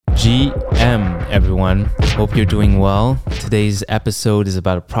GM, everyone. Hope you're doing well. Today's episode is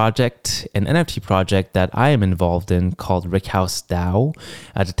about a project, an NFT project that I am involved in called Rickhouse DAO.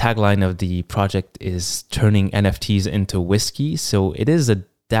 The tagline of the project is turning NFTs into whiskey. So it is a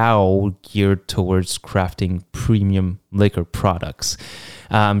DAO geared towards crafting premium liquor products.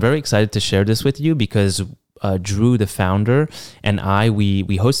 I'm very excited to share this with you because Drew, the founder, and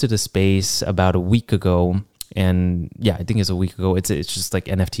we hosted a space about a week ago. And yeah, I think it's a week ago. It's just like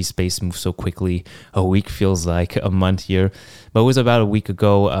NFT space moves so quickly. A week feels like a month here. But it was about a week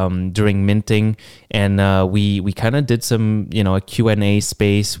ago during minting. And we kind of did some, a Q&A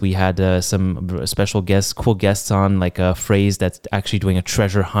space. We had some special guests, cool guests on, like a phrase that's actually doing a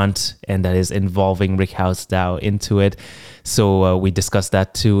treasure hunt and that is involving Rickhouse DAO into it. So we discussed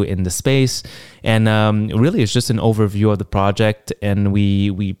that too in the space. And really, it's just an overview of the project. And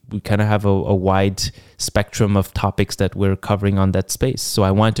we kind of have a wide spectrum of topics that we're covering on that space. So I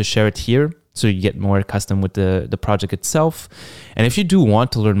wanted to share it here so you get more accustomed with the project itself. And if you do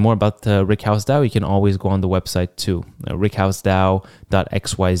want to learn more about the Rickhouse DAO, you can always go on the website too,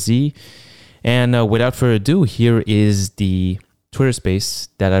 rickhousedao.xyz. And without further ado, here is the Twitter space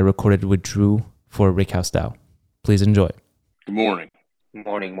that I recorded with Drew for Rickhouse DAO. Please enjoy. Good morning.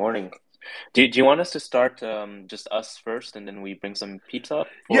 Morning. Do you want us to start just us first, and then we bring some peeps up?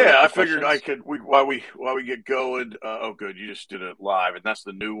 Yeah, I figured I could. While we get going. Oh, good. You just did it live, and that's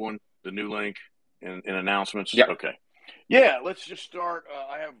the new one, the new link in announcements. Yeah. Okay. Yeah, let's just start.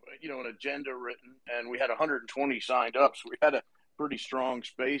 I have an agenda written, and we had 120 signed up, so we had a pretty strong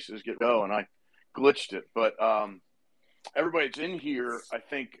space as get going. I glitched it, but everybody that's in here, I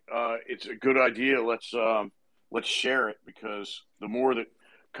think it's a good idea. Let's share it, because the more that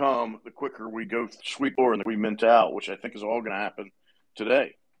come, the quicker we go sweep over and we mint out, which I think is all going to happen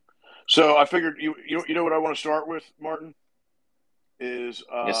today. So I figured, you know what I want to start with, Martin, is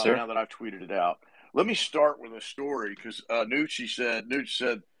yes, sir. Now that I've tweeted it out, let me start with a story, because Nucci said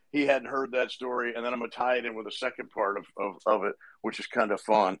he hadn't heard that story, and then I'm going to tie it in with a second part of it, which is kind of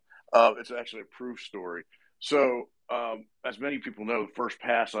fun. It's actually a proof story. So as many people know, the first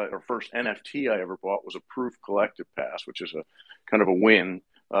first NFT I ever bought was a Proof Collective Pass, which is a kind of a win.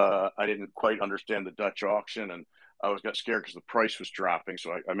 I didn't quite understand the Dutch auction, and I got scared because the price was dropping,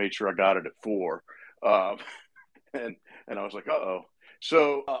 so I made sure I got it at $4. And I was like, uh-oh.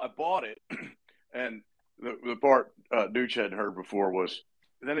 So I bought it, and the part Nucci hadn't heard before was,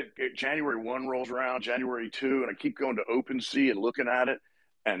 then January 1 rolls around, January 2, and I keep going to OpenSea and looking at it,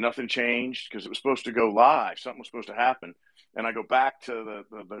 and nothing changed because it was supposed to go live. Something was supposed to happen. And I go back to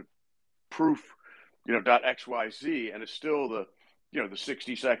the proof, .xyz, and it's still the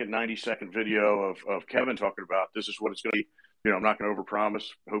 60-second, 90-second video of Kevin talking about, this is what it's going to be. I'm not going to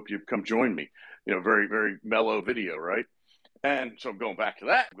overpromise. Hope you come join me. Very, very mellow video, right? And so I'm going back to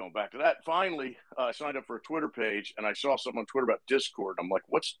that. Finally, I signed up for a Twitter page, and I saw something on Twitter about Discord. I'm like,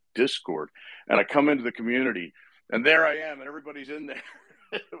 what's Discord? And I come into the community, and there I am, and everybody's in there.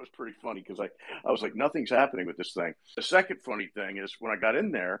 It was pretty funny because I was like, nothing's happening with this thing. The second funny thing is, when I got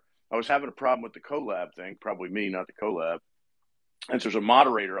in there, I was having a problem with the collab thing. Probably me, not the collab. And so there's a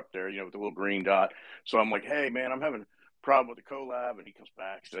moderator up there, with the little green dot. So I'm like, hey, man, I'm having a problem with the collab. And he comes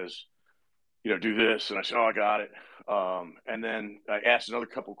back, says, do this. And I said, oh, I got it. And then I asked another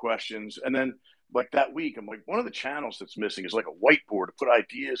couple questions. And then, like, that week, I'm like, one of the channels that's missing is like a whiteboard to put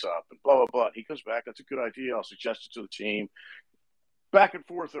ideas up and blah, blah, blah. And he comes back, that's a good idea. I'll suggest it to the team. Back and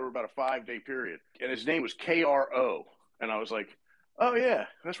forth over about a 5-day period. And his name was KRO. And I was like, oh, yeah,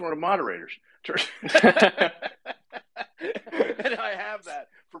 that's one of the moderators. And I have that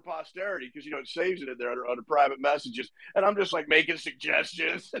for posterity because, it saves it in there under private messages. And I'm just like making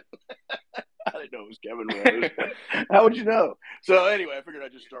suggestions. I didn't know it was Kevin Rose. How would you know? So anyway, I figured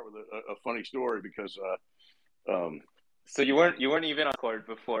I'd just start with a funny story because so you weren't even on Discord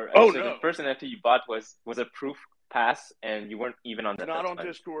before. Oh, so no. The first NFT you bought was a Proof Pass, and you weren't even on that. Not on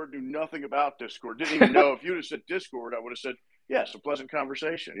Discord. Knew nothing about Discord. Didn't even know. If you'd have said Discord, I would have said yes, a pleasant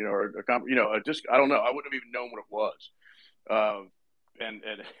conversation. I don't know. I wouldn't have even known what it was. And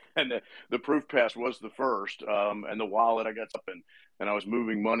the Proof Pass was the first. And the wallet I got up and I was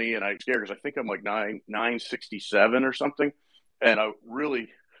moving money, and I was scared because I think I'm like 967 or something. And I really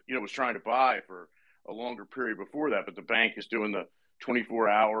was trying to buy for a longer period before that, but the bank is doing the 24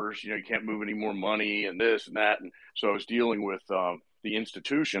 hours, you can't move any more money and this and that. And so I was dealing with the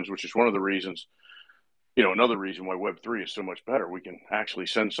institutions, which is one of the reasons, another reason why Web3 is so much better. We can actually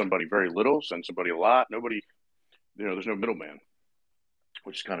send somebody very little, send somebody a lot. Nobody, there's no middleman,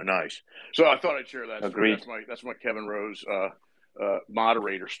 which is kind of nice. So I thought I'd share that. Agreed. That's my Kevin Rose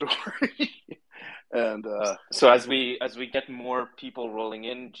moderator story. And So as we get more people rolling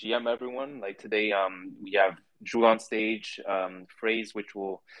in, GM everyone. Like today, we have Drew on stage, Phrase, which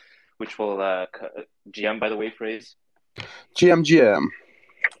will GM, by the way, Phrase. GM.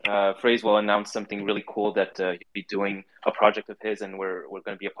 Phrase will announce something really cool that he'll be doing a project of his, and we're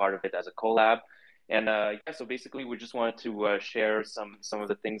going to be a part of it as a collab. And yeah, so basically, we just wanted to share some of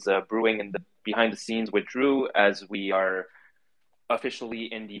the things brewing in the behind the scenes with Drew as we are officially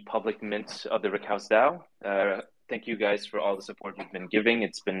in the public mint of the Rickhouse DAO. Thank you guys for all the support you've been giving.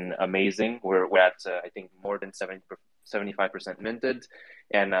 It's been amazing. We're at I think more than 75% minted,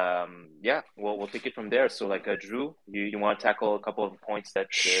 and yeah, we'll take it from there. So like Drew, you want to tackle a couple of points that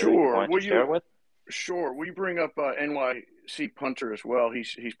you want to share with? Sure. We bring up NYC Punter as well.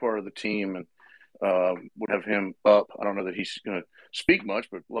 He's part of the team, and would have him up. I don't know that he's going to speak much,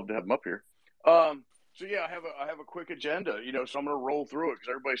 but love to have him up here. So yeah, I have a quick agenda, so I'm going to roll through it because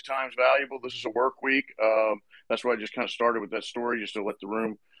everybody's time's valuable. This is a work week. That's why I just kind of started with that story just to let the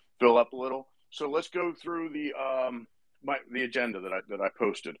room fill up a little. So let's go through the agenda that I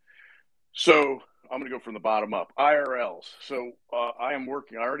posted. So I'm going to go from the bottom up. IRLs. So I am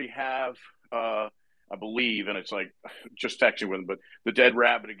working. I already have, I believe, and it's like just texting with them, but the Dead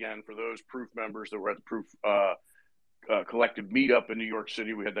Rabbit again for those Proof members that were at the Proof collective meetup in New York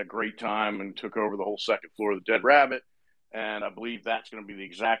City. We had that great time and took over the whole second floor of the Dead Rabbit. And I believe that's going to be the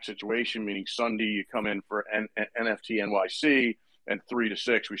exact situation, meaning Sunday you come in for NFT NYC, and 3 to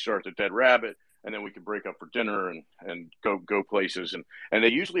 6 we start the Dead Rabbit, and then we can break up for dinner and go places. And they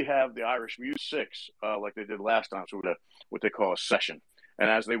usually have the Irish Music 6 like they did last time, so what they call a session. And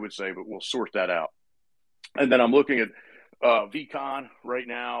as they would say, but we'll sort that out. And then I'm looking at VCon right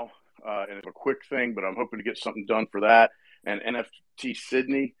now. And it's a quick thing, but I'm hoping to get something done for that. And NFT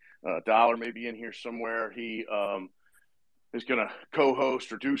Sydney, Dollar may be in here somewhere. He is going to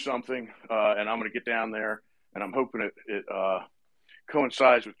co-host or do something, and I'm going to get down there. And I'm hoping it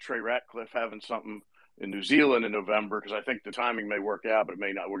coincides with Trey Ratcliffe having something in New Zealand in November, because I think the timing may work out, but it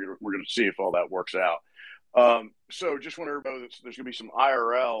may not. We're going to see if all that works out. So just want everybody know that there's going to be some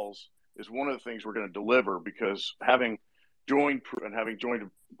IRLs is one of the things we're going to deliver, because having joined a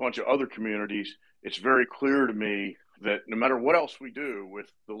bunch of other communities, it's very clear to me that no matter what else we do with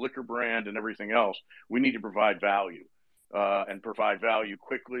the liquor brand and everything else, we need to provide value and provide value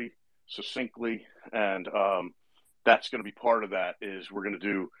quickly, succinctly. And that's going to be part of that. Is we're going to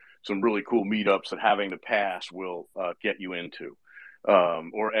do some really cool meetups that having the pass will get you into,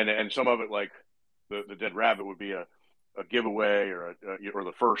 and some of it, like the Dead Rabbit, would be a giveaway or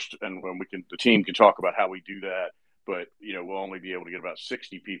the first, and when the team can talk about how we do that. But we'll only be able to get about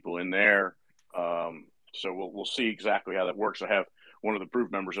 60 people in there, so we'll see exactly how that works. I have one of the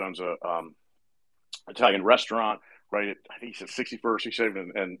Proof members owns a Italian restaurant right at, I think he said 61st, he said,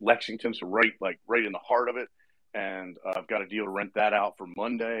 and Lexington, so right in the heart of it. And I've got a deal to rent that out for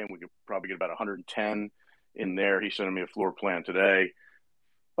Monday, and we could probably get about 110 in there. He's sending me a floor plan today.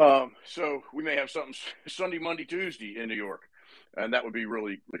 So we may have something Sunday, Monday, Tuesday in New York, and that would be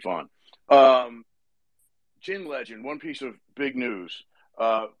really, really fun. Gin legend, one piece of big news.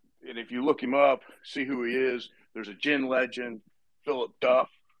 And if you look him up, see who he is, there's a gin legend, Philip Duff,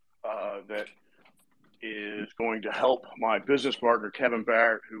 that is going to help my business partner, Kevin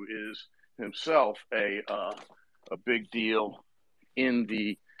Barrett, who is himself a big deal in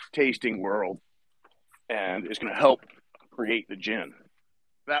the tasting world, and is going to help create the gin.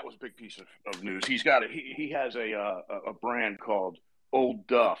 That was a big piece of news. He has a brand called Old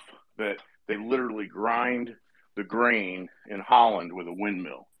Duff that they literally grind the grain in Holland with a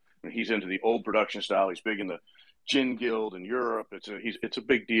windmill. And he's into the old production style. He's big in the gin guild in Europe. It's a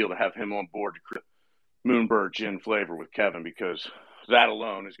big deal to have him on board to create Moonbird gin flavor with Kevin, because that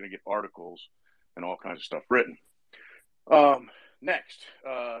alone is going to get articles and all kinds of stuff written. Next,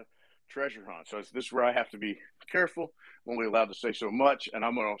 treasure hunt. So this is where I have to be careful. I'm only allowed to say so much, and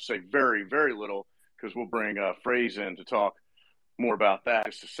I'm going to say very, very little, because we'll bring Phrase in to talk more about that.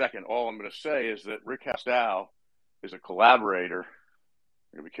 Just a second. All I'm going to say is that Rickhouse DAO is a collaborator.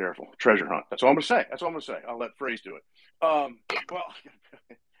 I'm going to be careful. Treasure hunt. That's all I'm going to say. I'll let Phrase do it. Well,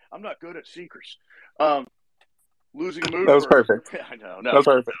 I'm not good at secrets. Losing a mood. That was perfect. I know. No, that was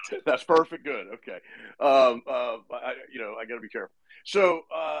perfect. That's perfect. Good. Okay. I got to be careful. So,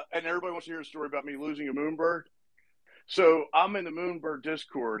 and everybody wants to hear a story about me losing a Moonbird. So I'm in the Moonbird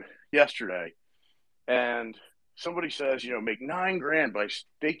Discord yesterday, and somebody says, make $9,000 by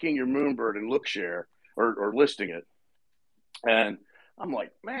staking your Moonbird in Lookshare or listing it. And I'm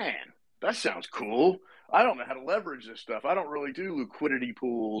like, man, that sounds cool. I don't know how to leverage this stuff. I don't really do liquidity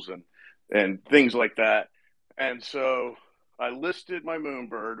pools and things like that. And so I listed my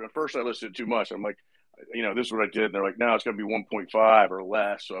Moonbird. At first, I listed too much. I'm like, this is what I did. And they're like, no, it's going to be 1.5 or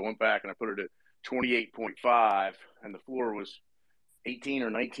less. So I went back and I put it at 28.5, and the floor was 18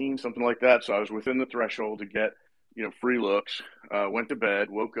 or 19, something like that. So I was within the threshold to get, free looks. Went to bed,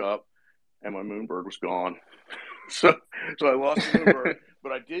 woke up, and my Moonbird was gone. so I lost the Moonbird,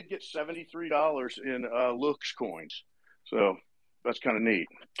 but I did get $73 in looks coins. So that's kind of neat.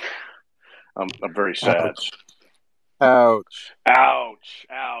 I'm very sad. Ouch. Now,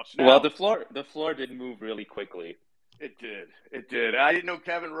 well, the floor did move really quickly. It did. I didn't know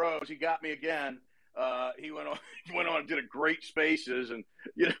Kevin Rose. He got me again. He went on and did a great Spaces, and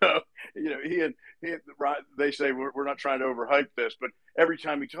they say we're not trying to overhype this, but every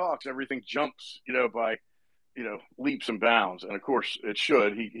time he talks, everything jumps, by leaps and bounds, and of course it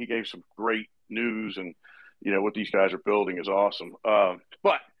should. He gave some great news, and what these guys are building is awesome.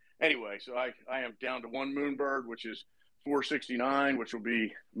 But anyway, so I am down to one Moonbird, which is 469, which will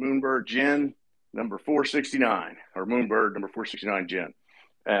be Moonbird Gin number 469, or Moonbird number 469 Gin.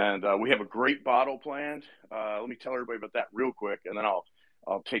 And we have a great bottle planned. Let me tell everybody about that real quick, and then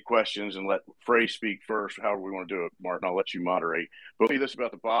I'll take questions and let Frey speak first, however we want to do it. Martin, I'll let you moderate. But tell me this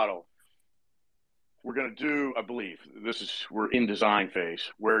about the bottle. We're going to do, I believe, we're in design phase,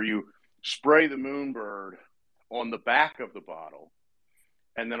 where you spray the Moonbird on the back of the bottle,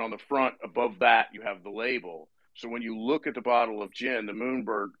 and then on the front, above that, you have the label. So when you look at the bottle of gin, the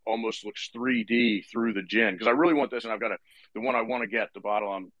Moonbird almost looks 3D through the gin. Because I really want this, and I've got the one I want to get, the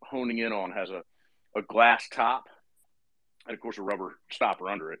bottle I'm honing in on, has a glass top, and of course a rubber stopper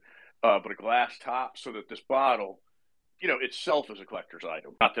under it, but a glass top, so that this bottle, itself is a collector's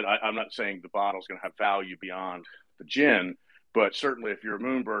item. Not that I'm not saying the bottle's going to have value beyond the gin, but certainly if you're a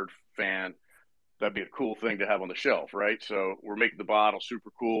Moonbird fan, that'd be a cool thing to have on the shelf, right? So we're making the bottle super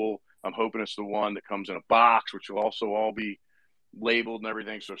cool. I'm hoping it's the one that comes in a box, which will also all be labeled and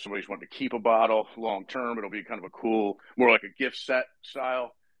everything. So if somebody's wanting to keep a bottle long term, it'll be kind of a cool, more like a gift set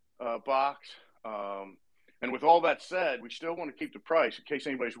style box. And with all that said, we still want to keep the price in case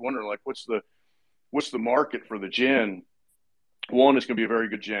anybody's wondering, like, what's the market for the gin? One, it's going to be a very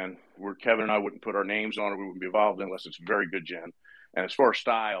good gin, where Kevin and I wouldn't put our names on it. We wouldn't be involved unless it's a very good gin. And as far as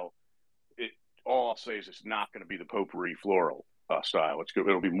style, all I'll say is it's not going to be the potpourri floral style.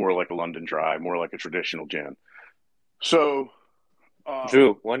 It'll be more like a London Dry, more like a traditional gin. So,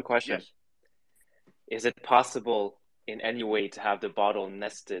 Drew, one question. Yes. Is it possible in any way to have the bottle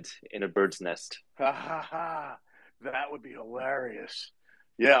nested in a bird's nest? That would be hilarious.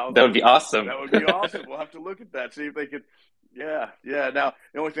 Yeah. That would be awesome. That would be awesome. We'll have to look at that, see if they could. Yeah. Now,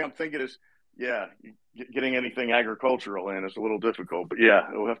 the only thing I'm thinking is, getting anything agricultural in is a little difficult, but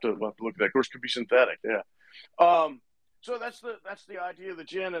we'll have to look at that. Of course, it could be synthetic. Yeah. So that's the idea of the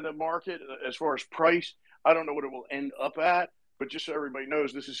gin and the market. As far as price, I don't know what it will end up at, but just so everybody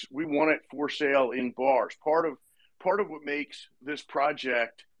knows, we want it for sale in bars. Part of what makes this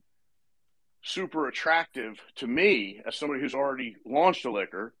project super attractive to me, as somebody who's already launched a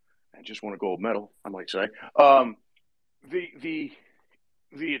liquor and just won a gold medal, I might say,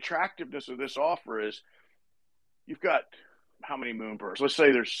 the attractiveness of this offer is, you've got how many Moonbirds? Let's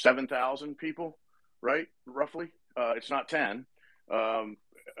say there's 7,000 people, right? Roughly. It's not 10, and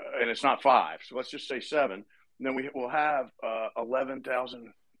it's not 5. So let's just say 7. And then we'll have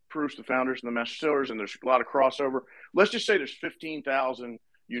 11,000 proofs, the founders and the master distillers, and there's a lot of crossover. Let's just say there's 15,000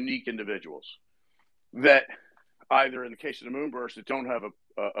 unique individuals that either, in the case of the Moonbirds, that don't have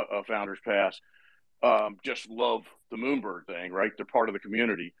a founder's pass, just love the Moonbird thing, right? They're part of the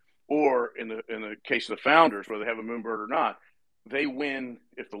community. Or in the case of the founders, whether they have a Moonbird or not, they win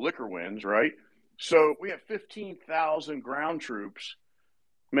if the liquor wins, right? So we have 15,000 ground troops,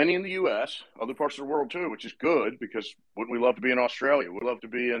 many in the U.S., other parts of the world too, which is good, because wouldn't we love to be in Australia? We'd love to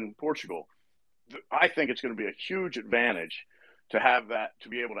be in Portugal. I think it's going to be a huge advantage to have that, to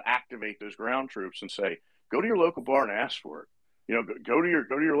be able to activate those ground troops and say, go to your local bar and ask for it. Go to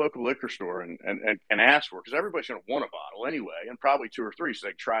your local liquor store and ask for it, because everybody's going to want a bottle anyway, and probably 2 or 3, so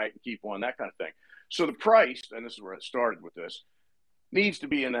they try it and keep one, that kind of thing. So the price, and this is where it started with this, needs to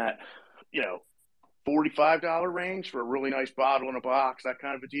be in that, $45 range for a really nice bottle in a box, that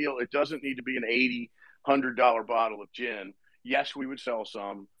kind of a deal. It doesn't need to be an $80, $100 bottle of gin. Yes, we would sell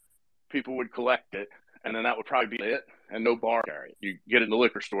some. People would collect it, and then that would probably be it, and no bar carry it. You get it in the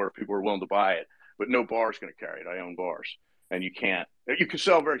liquor store if people are willing to buy it, but no bar is going to carry it. I own bars. And you can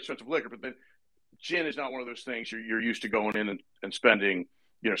sell very expensive liquor, but then gin is not one of those things you're used to going in and spending,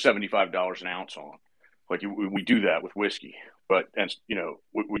 $75 an ounce on. Like we do that with whiskey, but you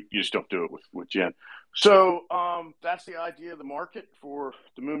just don't do it with gin. So that's the idea of the market for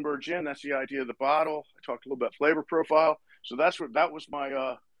the Moonbird gin. That's the idea of the bottle. I talked a little about flavor profile. So that was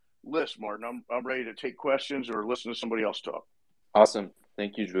my list, Martin. I'm ready to take questions or listen to somebody else talk. Awesome.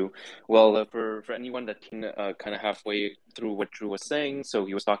 Thank you, Drew. Well, for anyone that came kind of halfway through what Drew was saying, so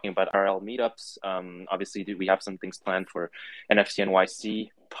he was talking about RL meetups. Obviously, we have some things planned for NFC NYC,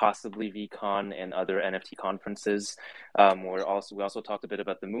 possibly VCon, and other NFT conferences. We also talked a bit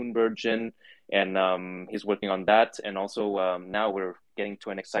about the Moonbird Gin, and he's working on that. And also now we're getting to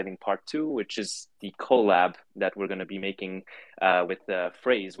an exciting part 2, which is the collab that we're going to be making with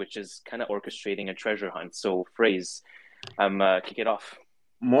Phrase, which is kind of orchestrating a treasure hunt. So Phrase, kick it off.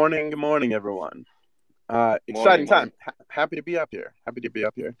 Good morning, everyone. Exciting time. Happy to be up here.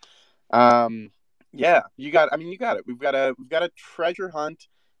 Yeah, you got it. We've got a treasure hunt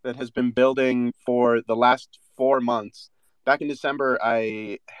that has been building for the last 4 months. Back in December,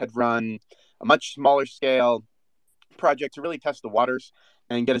 I had run a much smaller scale project to really test the waters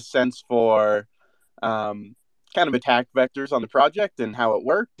and get a sense for kind of attack vectors on the project and how it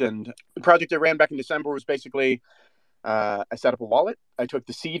worked. And the project I ran back in December was basically I set up a wallet. I took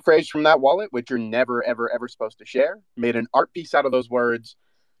the seed phrase from that wallet, which you're never, ever, ever supposed to share, made an art piece out of those words,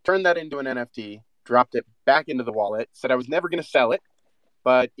 turned that into an NFT, dropped it back into the wallet, said I was never going to sell it,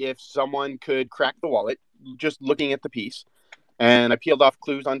 but if someone could crack the wallet, just looking at the piece, and I peeled off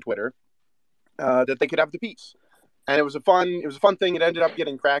clues on Twitter that they could have the piece. And it was a fun thing. It ended up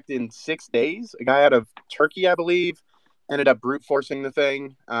getting cracked in 6 days. A guy out of Turkey, I believe, ended up brute forcing the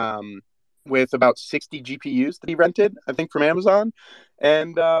thing. With about 60 GPUs that he rented, I think, from Amazon.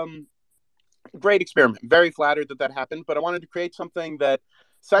 And great experiment. Very flattered that happened, but I wanted to create something that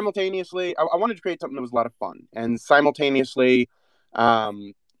simultaneously, I wanted to create something that was a lot of fun and simultaneously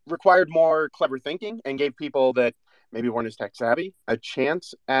required more clever thinking and gave people that maybe weren't as tech savvy a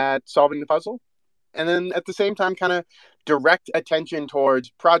chance at solving the puzzle. And then at the same time, kind of direct attention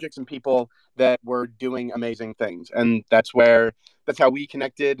towards projects and people that were doing amazing things. And that's how we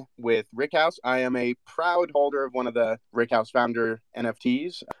connected with Rickhouse. I am a proud holder of one of the Rickhouse founder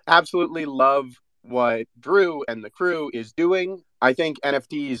NFTs. Absolutely love what Drew and the crew is doing. I think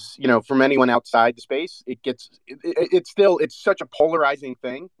NFTs, from anyone outside the space, it's such a polarizing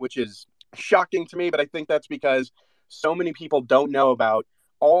thing, which is shocking to me. But I think that's because so many people don't know about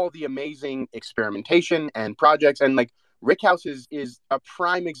all the amazing experimentation and projects. And like Rickhouse is a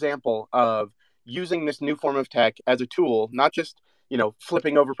prime example of using this new form of tech as a tool, not just,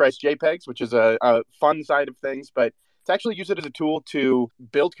 flipping overpriced JPEGs, which is a fun side of things, but to actually use it as a tool to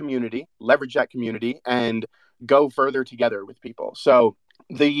build community, leverage that community, and go further together with people. So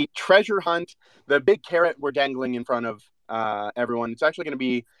the treasure hunt, the big carrot we're dangling in front of everyone, it's actually going to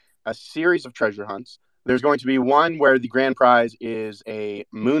be a series of treasure hunts. There's going to be one where the grand prize is a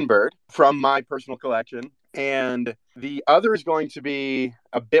Moonbird from my personal collection. And the other is going to be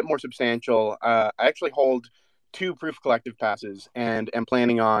a bit more substantial. I actually hold 2 Proof Collective passes and am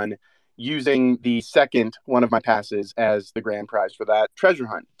planning on using the second one of my passes as the grand prize for that treasure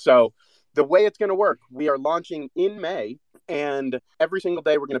hunt. So the way it's going to work, we are launching in May, and every single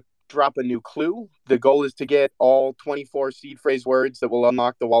day we're going to drop a new clue. The goal is to get all 24 seed phrase words that will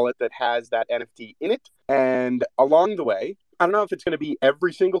unlock the wallet that has that NFT in it. And along the way, I don't know if it's going to be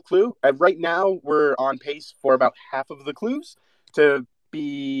every single clue. Right now, we're on pace for about half of the clues to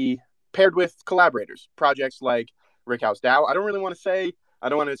be paired with collaborators, projects like Rickhouse DAO. I don't want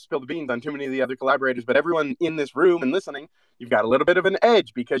to spill the beans on too many of the other collaborators, but everyone in this room and listening, you've got a little bit of an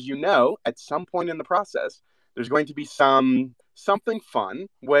edge because at some point in the process, there's going to be something fun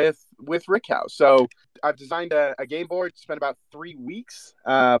with Rickhouse. So I've designed a game board, spent about 3 weeks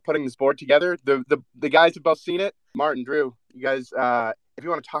putting this board together. The guys have both seen it. Martin, Drew, you guys, if you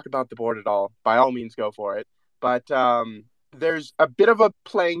want to talk about the board at all, by all means, go for it. But there's a bit of a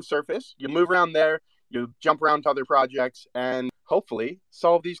playing surface. You move around there, you jump around to other projects, and hopefully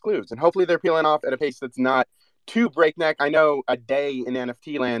solve these clues. And hopefully they're peeling off at a pace that's not too breakneck. I know a day in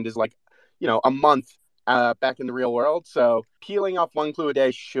NFT land is like, a month back in the real world. So peeling off 1 clue a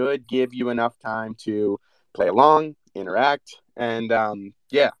day should give you enough time to play along, interact, and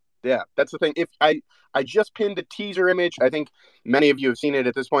yeah, that's the thing. If I just pinned a teaser image, I think many of you have seen it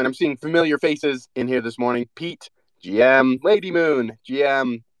at this point. I'm seeing familiar faces in here this morning. Pete, GM, Lady Moon,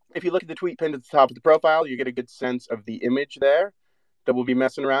 GM. If you look at the tweet pinned at the top of the profile, you get a good sense of the image there that we'll be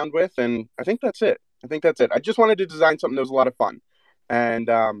messing around with. And I think that's it. I just wanted to design something that was a lot of fun. And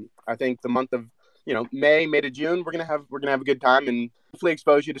I think the month of May to June, we're gonna have a good time and hopefully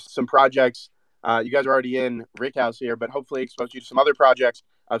expose you to some projects. You guys are already in Rickhouse here, but hopefully expose you to some other projects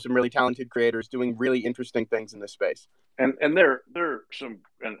of some really talented creators doing really interesting things in this space. And there are some,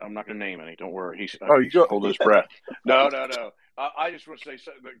 and I'm not going to name any. Don't worry. He's holding his Yeah. breath. No. I just want to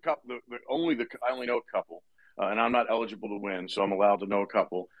say I only know a couple, and I'm not eligible to win, so I'm allowed to know a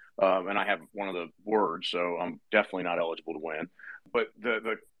couple. And I have one of the words, so I'm definitely not eligible to win. But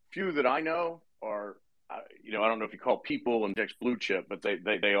the few that I know are, I don't know if you call people and Dick's blue chip, but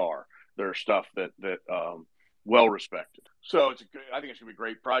they are. They're stuff that well respected. So I think it's gonna be a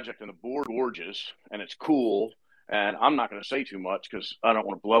great project, and the board gorgeous, and it's cool. And I'm not going to say too much because I don't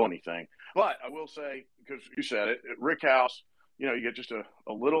want to blow anything. But I will say, because you said it, at Rickhouse, you get just a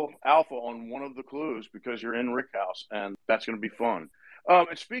little alpha on one of the clues because you're in Rickhouse, and that's going to be fun.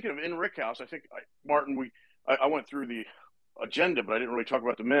 And speaking of in Rickhouse, I think, Martin, I went through the agenda, but I didn't really talk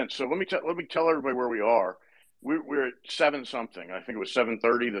about the mint. So let me tell everybody where we are. We're at 7 something. I think it was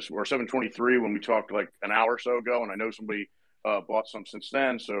 7:30 or 7:23 when we talked like an hour or so ago, and I know somebody bought some since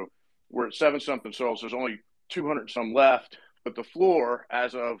then. So we're at 7 something. So there's only 200 some left, but the floor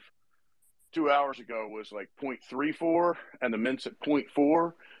as of 2 hours ago was like 0.34 and the mint's at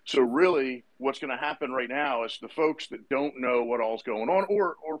 0.4. So really what's going to happen right now is the folks that don't know what all's going on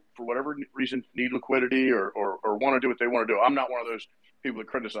or for whatever reason need liquidity or want to do what they want to do. I'm not one of those people that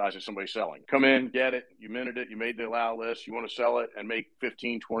criticizes somebody selling. Come in, get it, you minted it, you made the allow list, you want to sell it and make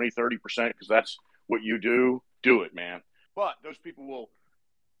 15, 20, 30% because that's what you do it, man. But those people will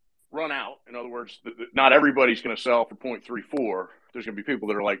run out. In other words, not everybody's going to sell for 0.34. There's going to be people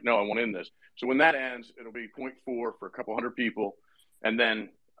that are like, no, I want in this. So when that ends, it'll be 0.4 for a couple hundred people. And then,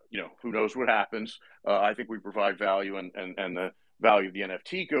 who knows what happens. I think we provide value and the value of the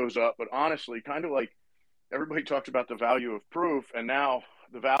NFT goes up. But honestly, kind of like everybody talks about the value of proof and now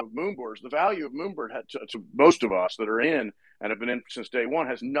the value of Moonbirds. The value of Moonbird to most of us that are in and have been in since day one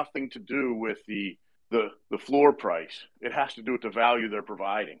has nothing to do with the floor price. It has to do with the value they're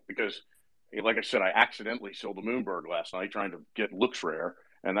providing because, like I said, I accidentally sold a Moonbird last night trying to get looks rare,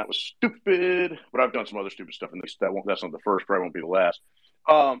 and that was stupid. But I've done some other stupid stuff, and that's not the first, probably won't be the last.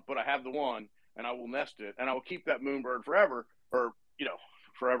 But I have the one, and I will nest it, and I will keep that Moonbird forever, or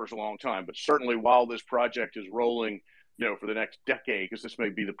forever's a long time, but certainly while this project is rolling, for the next decade, because this may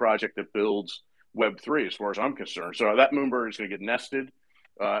be the project that builds Web3 as far as I'm concerned. So that Moonbird is going to get nested.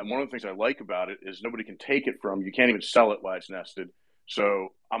 And one of the things I like about it is nobody can take it from you. Can't even sell it while it's nested. So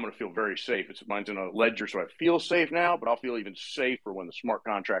I'm going to feel very safe. Mine's in a ledger, so I feel safe now, but I'll feel even safer when the smart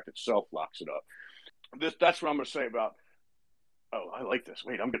contract itself locks it up. That's what I'm going to say about. Oh, I like this.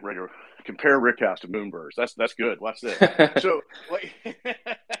 Wait, I'm getting ready to compare Rickhouse to Moonbirds. That's good. Watch this. So, like,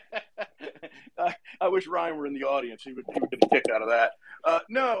 I wish Ryan were in the audience. He would get a kick out of that.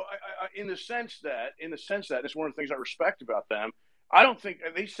 No, in the sense that it's one of the things I respect about them. I don't think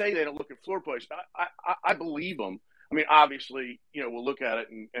they say they don't look at floor price. I believe them. I mean, obviously, we'll look at it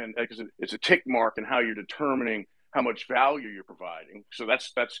and because it's a tick mark and how you're determining how much value you're providing. So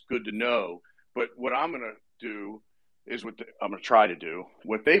that's good to know. But what I'm going to do is I'm going to try to do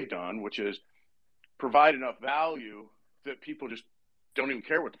what they've done, which is provide enough value that people just don't even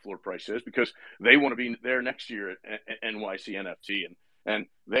care what the floor price is because they want to be there next year at NYC NFT and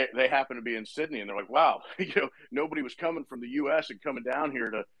they happen to be in Sydney and they're like, wow, nobody was coming from the US and coming down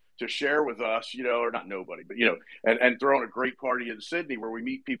here to share with us, or not nobody, but, and throwing a great party in Sydney where we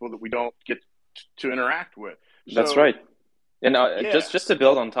meet people that we don't get to interact with. That's right. And just to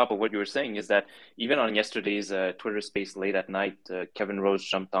build on top of what you were saying is that even on yesterday's Twitter space late at night, Kevin Rose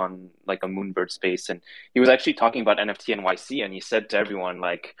jumped on like a Moonbird space and he was actually talking about NFT NYC and he said to everyone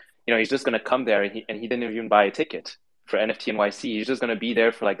like, he's just going to come there and he didn't even buy a ticket for NFT NYC. He's just going to be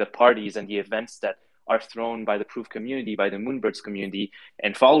there for like the parties and the events that are thrown by the Proof community, by the Moonbirds community.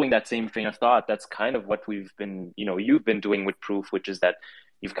 And following that same train of thought, that's kind of what we've been, you've been doing with Proof, which is that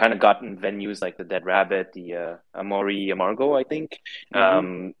you've kind of gotten venues like the Dead Rabbit, the Amargo, I think.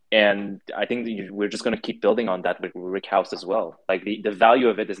 Mm-hmm. And I think we're just going to keep building on that with Rickhouse as well. Like the value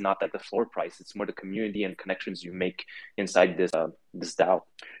of it is not that the floor price, it's more the community and connections you make inside this DAO.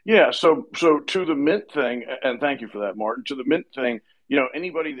 Yeah. So to the mint thing, and thank you for that, Martin, to the mint thing,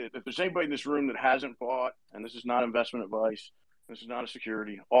 if there's anybody in this room that hasn't bought, and this is not investment advice, this is not a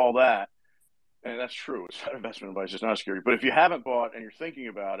security, all that, and that's true. It's not investment advice. It's not security. But if you haven't bought and you're thinking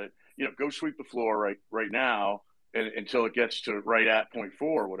about it, go sweep the floor right now until it gets to right at 0.4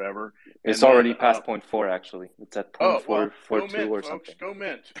 or whatever. It's already past 0.4, actually. It's at 0.442 or something. Go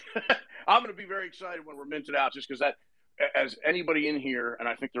mint. I'm going to be very excited when we're minted out just because that, as anybody in here, and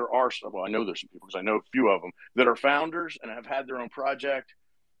I think there are some, well, I know there's some people because I know a few of them that are founders and have had their own project.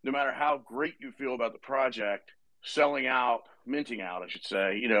 No matter how great you feel about the project, selling out, minting out, I should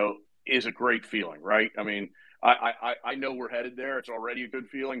say, is a great feeling, right? I mean, I know we're headed there. It's already a good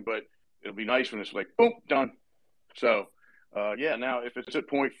feeling, but it'll be nice when it's like, boom, done. So, yeah, now if it's at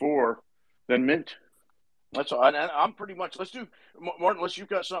 0.4, then mint. That's all. And I'm pretty much, let's do, Martin, unless you've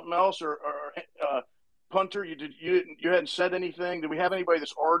got something else or Punter, you hadn't said anything. Do we have anybody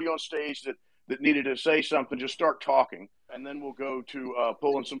that's already on stage that needed to say something? Just start talking, and then we'll go to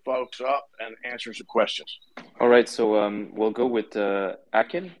pulling some folks up and answering some questions. All right, so we'll go with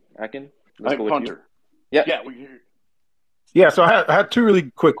Akin. Akin, let's go with Punter. You. Yeah, we hear you. Yeah, so I had two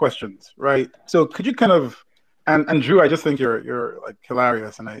really quick questions, right? So could you kind of, and Drew, I just think you're like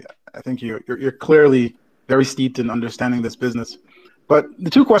hilarious, and I think you're clearly very steeped in understanding this business. But the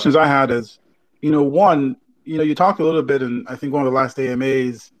two questions I had is, one, you talked a little bit in I think one of the last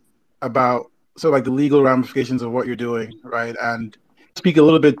AMAs about sort of like the legal ramifications of what you're doing, right? And speak a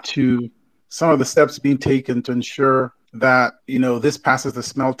little bit to some of the steps being taken to ensure that this passes the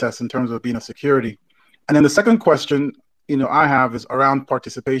smell test in terms of being a security. And then the second question I have is around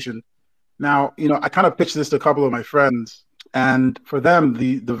participation. Now, I kind of pitched this to a couple of my friends, and for them,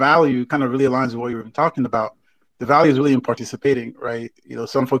 the value kind of really aligns with what you were talking about. The value is really in participating, right?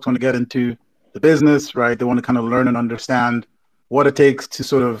 Some folks want to get into the business, right? They want to kind of learn and understand what it takes to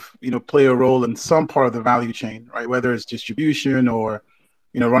sort of, play a role in some part of the value chain, right? Whether it's distribution or,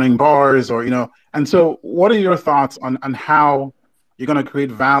 running bars or, and so what are your thoughts on how you're going to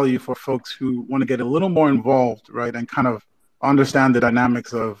create value for folks who want to get a little more involved, right? And kind of understand the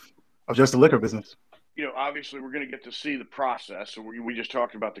dynamics of just the liquor business. Obviously we're going to get to see the process. So we just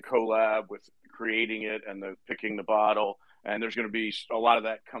talked about the collab with creating it and the picking the bottle. And there's going to be a lot of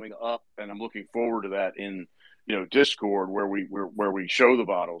that coming up. And I'm looking forward to that in, Discord where we show the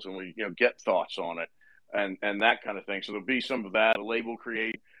bottles and we, get thoughts on it and that kind of thing. So there'll be some of that, a label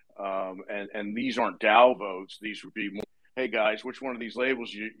create. And these aren't DAO votes. These would be more, hey guys, which one of these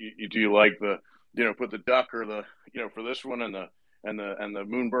labels do you like the, put the duck or the, for this one and the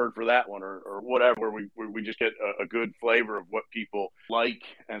moonbird for that one or whatever, where we just get a good flavor of what people like.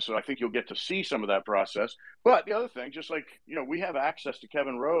 And so I think you'll get to see some of that process. But the other thing, just like, we have access to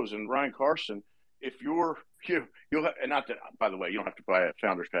Kevin Rose and Ryan Carson. If you'll have, and not that, by the way, you don't have to buy a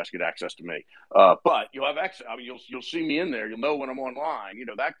Founders Pass to get access to me, but you'll have access. I mean, you'll see me in there. You'll know when I'm online,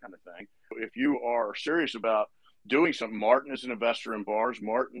 that kind of thing. If you are serious about doing something, Martin is an investor in bars.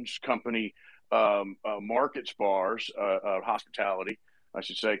 Martin's company markets bars, hospitality, I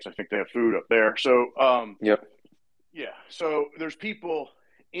should say, because I think they have food up there. So, Yep. Yeah. So there's people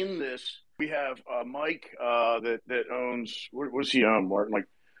in this. We have Mike that owns, what does he own, Martin? Like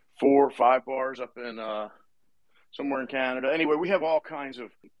 4 or 5 bars up in somewhere in Canada. Anyway, we have all kinds of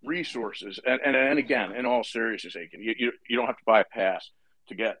resources. And again, in all seriousness, Aiken, you don't have to buy a pass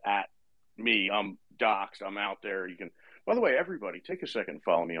to get at me. I'm doxed. I'm out there. You can. By the way, everybody, take a second and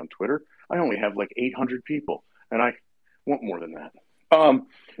follow me on Twitter. I only have like 800 people, and I want more than that.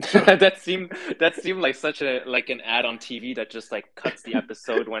 That seemed like such an ad on TV that just like cuts the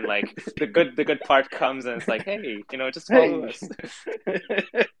episode when like the good part comes and it's like, hey, just follow us.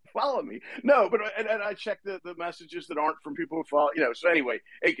 Follow me. No, but and I check the messages that aren't from people who follow. So anyway,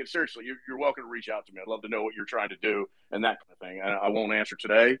 Aiken, seriously, you're welcome to reach out to me. I'd love to know what you're trying to do and that kind of thing. And I won't answer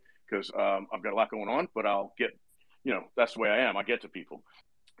today because I've got a lot going on, but I'll get. That's the way I am. I get to people.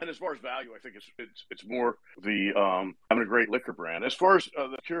 And as far as value, I think it's more the having a great liquor brand. As far as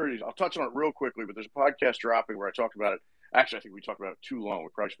the securities, I'll touch on it real quickly, but there's a podcast dropping where I talked about it. Actually, I think we talked about it too long. We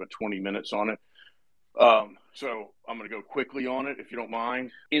probably spent 20 minutes on it. So I'm going to go quickly on it, if you don't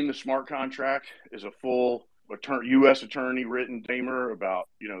mind. In the smart contract is a full U.S. attorney written disclaimer about,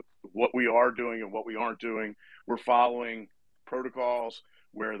 what we are doing and what we aren't doing. We're following protocols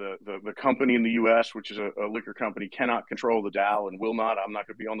where the company in the U.S., which is a liquor company, cannot control the DAO and will not. I'm not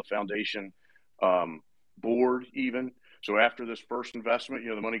going to be on the foundation board even. So after this first investment,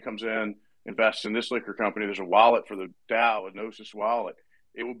 the money comes in, invests in this liquor company. There's a wallet for the DAO, a Gnosis wallet.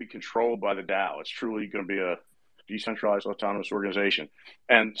 It will be controlled by the DAO. It's truly going to be a decentralized autonomous organization.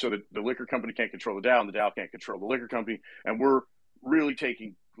 And so the liquor company can't control the DAO, and the DAO can't control the liquor company. And we're really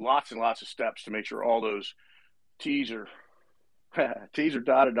taking lots and lots of steps to make sure all those T's are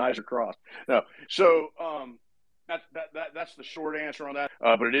dotted, I's are crossed. No, so that's the short answer on that.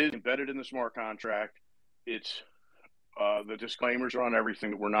 But it is embedded in the smart contract. It's the disclaimers are on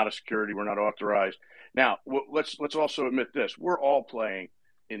everything that we're not a security, we're not authorized. Now, let's also admit this: we're all playing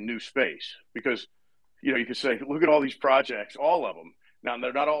in new space because you can say, look at all these projects, all of them. Now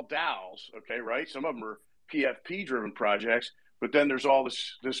they're not all DAOs, okay, right? Some of them are PFP driven projects, but then there's all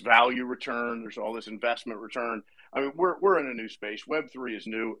this value return, there's all this investment return. I mean, we're in a new space. Web3 is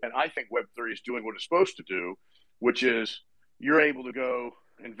new, and I think Web3 is doing what it's supposed to do, which is you're able to go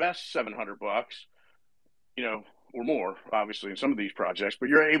invest $700, or more, obviously, in some of these projects, but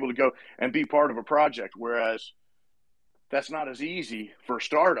you're able to go and be part of a project, whereas that's not as easy for a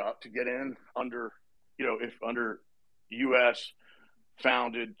startup to get in under, if under U.S.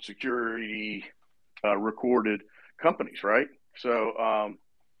 founded security recorded companies, right? So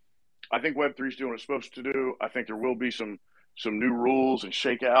I think Web3 is doing what it's supposed to do. I think there will be some new rules and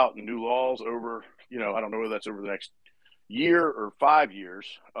shakeout and new laws over, I don't know whether that's over the next year or 5 years,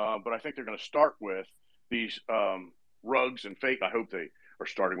 but I think they're going to start with these rugs and fake. I hope they are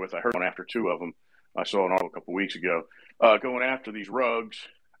starting with. I heard one after 2 of them. I saw an article a couple of weeks ago going after these rugs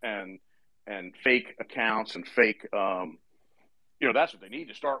and fake accounts and fake. That's what they need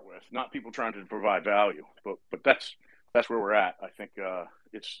to start with, not people trying to provide value. But that's where we're at. I think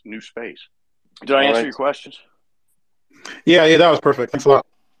it's new space. Did I answer your questions? Yeah, that was perfect. Thanks a lot.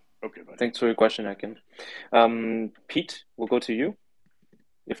 Okay, buddy. Thanks for your question, Akin. Pete, we'll go to you.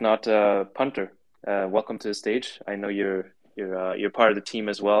 If not, Punter, welcome to the stage. I know you're part of the team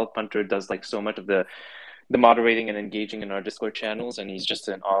as well. Punter does like so much of the moderating and engaging in our Discord channels, and he's just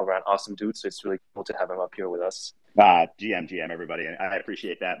an all-around awesome dude. So it's really cool to have him up here with us. GM, everybody. I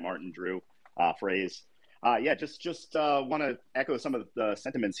appreciate that, Martin, Drew, phrase. Just want to echo some of the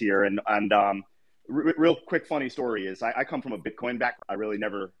sentiments here. And real quick, funny story is I come from a Bitcoin background. I really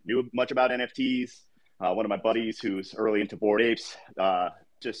never knew much about NFTs. One of my buddies who's early into Bored Apes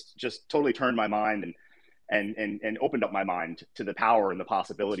just totally turned my mind and opened up my mind to the power and the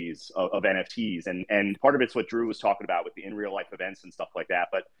possibilities of NFTs. And part of it's what Drew was talking about with the in real life events and stuff like that.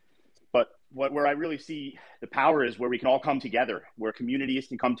 But where I really see the power is where we can all come together, where communities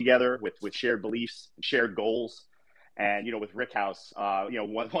can come together with shared beliefs, shared goals. And, with Rickhouse,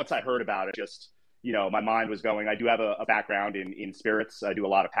 once I heard about it, my mind was going. I do have a background in spirits. I do a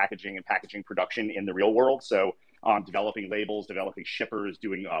lot of packaging and packaging production in the real world. So developing labels, developing shippers,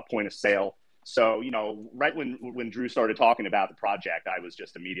 doing point of sale. So, right when Drew started talking about the project, I was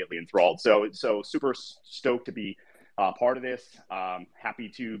just immediately enthralled. So super stoked to be part of this. Happy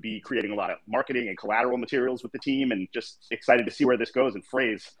to be creating a lot of marketing and collateral materials with the team, and just excited to see where this goes. And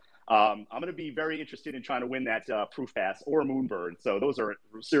phrase, I'm going to be very interested in trying to win that Proof Pass or Moonbird. So those are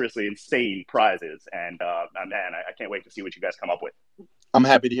seriously insane prizes, and man, I can't wait to see what you guys come up with. I'm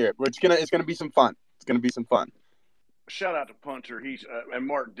happy to hear it. It's gonna be some fun. It's gonna be some fun. Shout out to Punter. He's and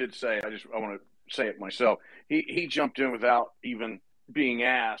Martin did say. I want to say it myself. He jumped in without even being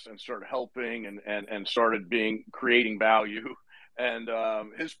asked and started helping and started creating value. And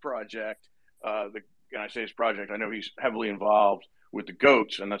his project, and I say his project, I know he's heavily involved with the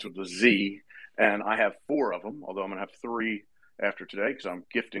goats, and that's with the Z. And I have 4 of them, although I'm going to have 3 after today because I'm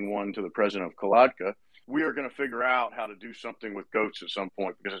gifting one to the president of Kaladka. We are going to figure out how to do something with goats at some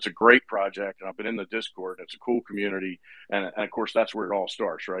point because it's a great project, and I've been in the Discord. And it's a cool community, and of course that's where it all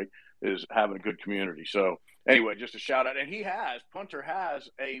starts, right? Is having a good community. So anyway, just a shout out. And Punter has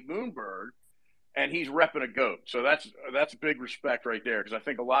a Moonbird, and he's repping a goat. So that's big respect right there, because I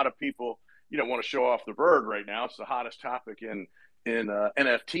think a lot of people want to show off the bird right now. It's the hottest topic in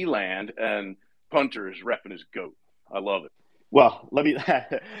NFT land, and Punter is repping his goat. I love it. Well,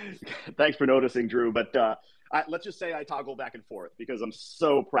 thanks for noticing, Drew. But let's just say I toggle back and forth because I'm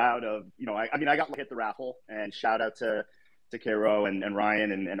so proud of, I got to hit the raffle, and shout out to Cairo and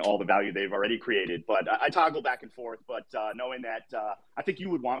Ryan and all the value they've already created. But I toggle back and forth. But knowing that, I think you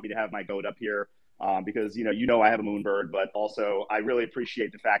would want me to have my goat up here because, I have a Moonbird. But also, I really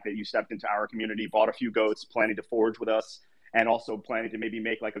appreciate the fact that you stepped into our community, bought a few goats, planning to forge with us, and also planning to maybe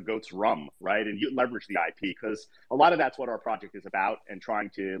make like a goat's rum, right? And you leverage the IP, because a lot of that's what our project is about, and trying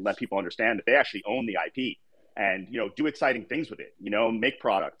to let people understand that they actually own the IP and, do exciting things with it, make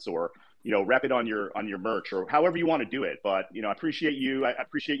products or, rep it on your merch or however you want to do it. But, I appreciate you. I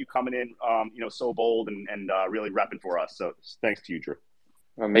appreciate you coming in, so bold and really repping for us. So thanks to you, Drew.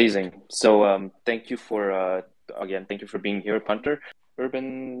 Amazing. So thank you for being here, Punter.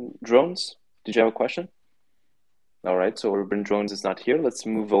 Urban Drones, did you have a question? All right, so Urban Drones is not here. Let's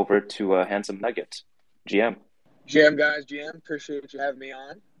move over to Handsome Nugget. GM, guys. GM, appreciate you having me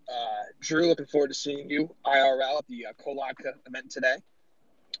on. Drew, looking forward to seeing you IRL at the Kaladka event today.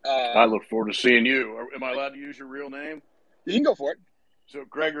 I look forward to seeing you. Am I allowed to use your real name? You can go for it. So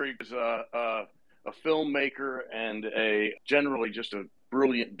Gregory is a filmmaker and generally just a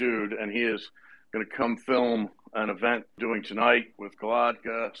brilliant dude, and he is going to come film an event doing tonight with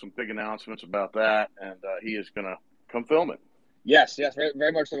Kaladka. Some big announcements about that, and he is going to come film it. Yes, very,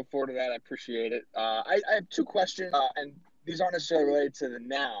 very much looking forward to that. I appreciate it. I have 2 questions, and these aren't necessarily related to the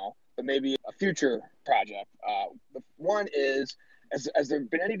now, but maybe a future project. The one is, has there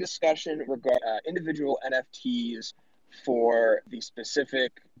been any discussion regarding individual NFTs for the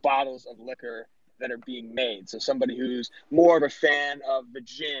specific bottles of liquor that are being made. So somebody who's more of a fan of the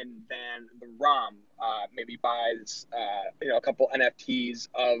gin than the rum, maybe buys a couple NFTs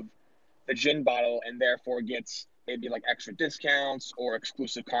of the gin bottle and therefore gets maybe like extra discounts or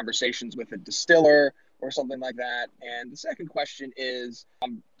exclusive conversations with a distiller or something like that. And the second question is,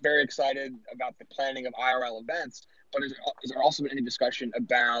 I'm very excited about the planning of IRL events, but is there also been any discussion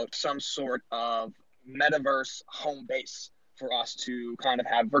about some sort of metaverse home base for us to kind of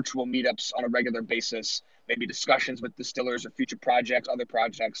have virtual meetups on a regular basis, maybe discussions with distillers or future projects, other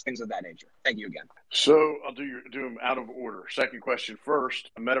projects, things of that nature? Thank you again. So I'll do them out of order. Second question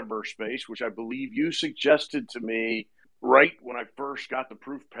first, a metaverse space, which I believe you suggested to me right when I first got the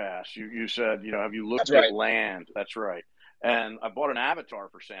proof pass. You said, have you looked at land? That's right. And I bought an avatar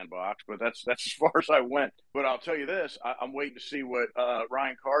for Sandbox, but that's as far as I went. But I'll tell you this, I'm waiting to see what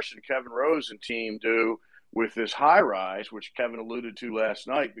Ryan Carson, Kevin Rose, and team do with this high rise, which Kevin alluded to last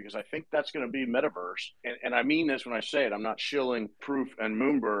night, because I think that's going to be metaverse. And I mean this when I say it. I'm not shilling Proof and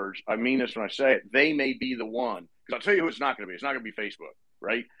Moonbirds. I mean this when I say it. They may be the one. Because I'll tell you who it's not going to be. It's not going to be Facebook,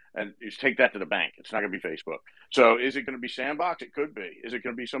 right? And just take that to the bank. It's not going to be Facebook. So is it going to be Sandbox? It could be. Is it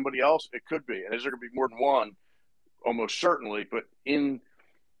going to be somebody else? It could be. And is there going to be more than one? Almost certainly. But in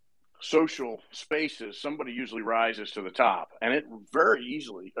social spaces, somebody usually rises to the top, and it very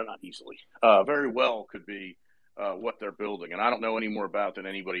well could be what they're building. And I don't know any more about than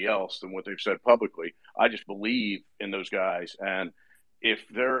anybody else than what they've said publicly. I just believe in those guys. And if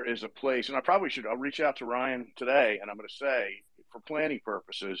there is a place, and I'll reach out to Ryan today, and I'm going to say, for planning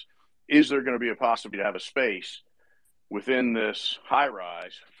purposes, is there going to be a possibility to have a space within this high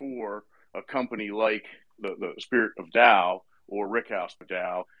rise for a company like the Spirit of DAO or Rickhouse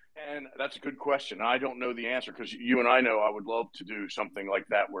DAO? And that's a good question. I don't know the answer, because you and I know I would love to do something like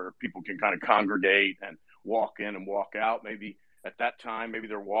that where people can kind of congregate and walk in and walk out. Maybe at that time, maybe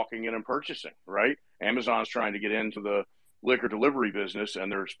they're walking in and purchasing, right? Amazon's trying to get into the liquor delivery business, and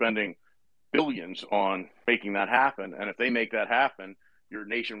they're spending billions on making that happen. And if they make that happen, you're a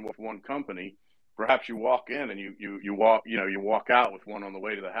nation with one company. Perhaps you walk in and you walk out with one on the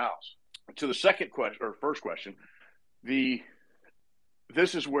way to the house. To the second question or first question,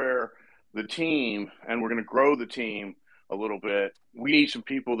 this is where the team, and we're going to grow the team a little bit. We need some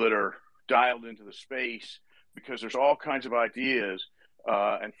people that are dialed into the space, because there's all kinds of ideas.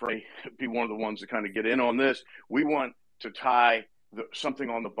 And for me, be one of the ones to kind of get in on this. We want to tie something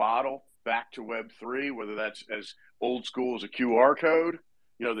on the bottle back to Web3, whether that's as old school as a QR code,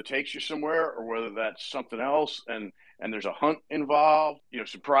 that takes you somewhere, or whether that's something else. And there's a hunt involved,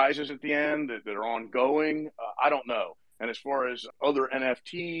 surprises at the end that are ongoing. I don't know. And as far as other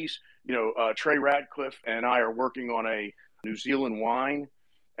NFTs, Trey Radcliffe and I are working on a New Zealand wine.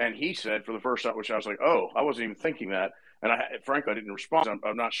 And he said, for the first time, which I was like, oh, I wasn't even thinking that. And frankly, I didn't respond.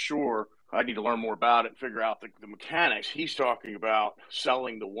 I'm not sure. I need to learn more about it and figure out the mechanics. He's talking about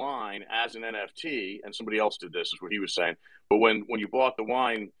selling the wine as an NFT. And somebody else did this, is what he was saying. But when you bought the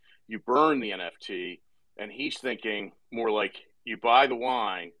wine, you burn the NFT. And he's thinking more like you buy the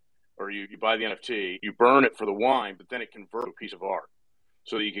wine, or you buy the NFT, you burn it for the wine, but then it converts to a piece of art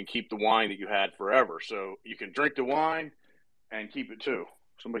so that you can keep the wine that you had forever. So you can drink the wine and keep it too.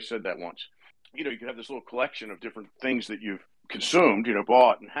 Somebody said that once. You can have this little collection of different things that you've consumed,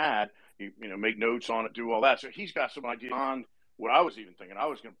 bought and had, make notes on it, do all that. So he's got some idea on what I was even thinking. I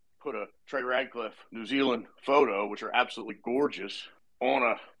was going to put a Trey Radcliffe New Zealand photo, which are absolutely gorgeous, on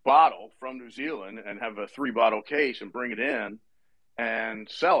a bottle from New Zealand, and have a 3-bottle case and bring it in and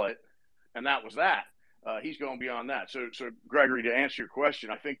sell it. And that was that. He's going beyond that. So Gregory, to answer your question,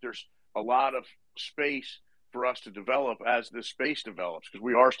 I think there's a lot of space for us to develop as this space develops, because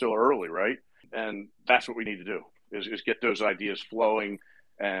we are still early, right? And that's what we need to do, is get those ideas flowing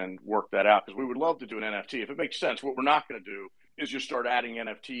and work that out, because we would love to do an NFT if it makes sense. What we're not going to do is just start adding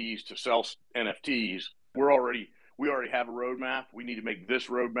NFTs to sell NFTs. We already have a roadmap. We need to make this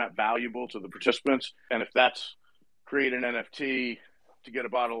roadmap valuable to the participants. And if that's create an NFT to get a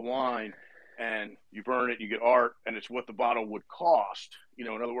bottle of wine, and you burn it, you get art, and it's what the bottle would cost. In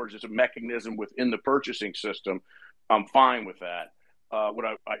other words, it's a mechanism within the purchasing system. I'm fine with that. What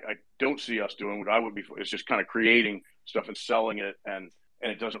I don't see us doing, what I would be, is just kind of creating stuff and selling it, and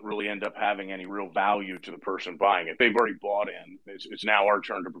it doesn't really end up having any real value to the person buying it. They've already bought in. It's now our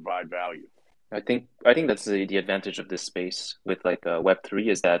turn to provide value. I think that's the advantage of this space with like Web3,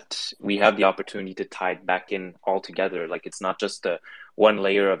 is that we have the opportunity to tie it back in all together. Like, it's not just one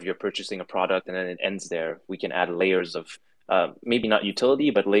layer of you're purchasing a product and then it ends there. We can add layers of maybe not utility,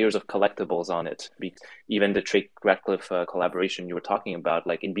 but layers of collectibles on it. Even the Trey Radcliffe collaboration you were talking about,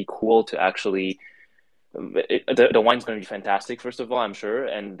 like, it'd be cool to actually the wine's going to be fantastic, first of all, I'm sure,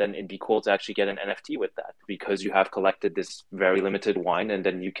 and then it'd be cool to actually get an NFT with that, because you have collected this very limited wine, and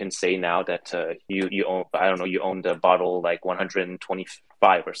then you can say now that you own, I don't know, you owned a bottle like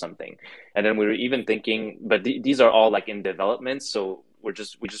 125 or something. And then we were even thinking, but these are all like in development, so we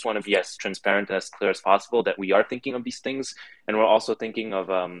just want to be as transparent and as clear as possible that we are thinking of these things, and we're also thinking of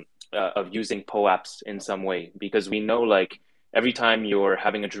using POAPs in some way, because we know, like, every time you're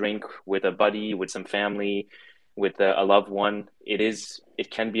having a drink with a buddy, with some family, with a loved one, it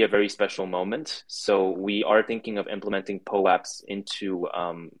can be a very special moment. So we are thinking of implementing POAPs into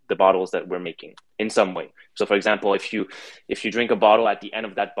the bottles that we're making in some way. So, for example, if you drink a bottle, at the end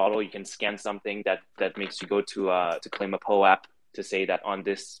of that bottle, you can scan something that makes you go to claim a POAP to say that on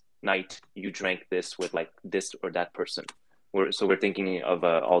this night you drank this with like this or that person. We're thinking of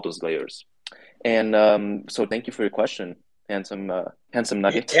all those layers. And so thank you for your question. Handsome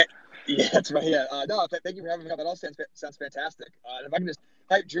nugget. Yeah, that's right. Yeah. No, thank you for having me on. That all sounds fantastic. And if I can just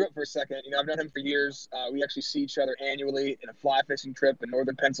hype Drew up for a second, I've known him for years. We actually see each other annually in a fly fishing trip in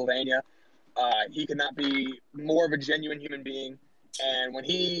northern Pennsylvania. He could not be more of a genuine human being. And when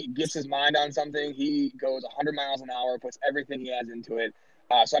he gets his mind on something, he goes 100 miles an hour, puts everything he has into it.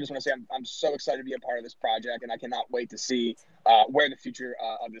 So I just want to say I'm so excited to be a part of this project, and I cannot wait to see where the future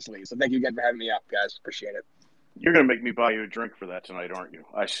of this leads. So thank you again for having me up, guys. Appreciate it. You're going to make me buy you a drink for that tonight, aren't you?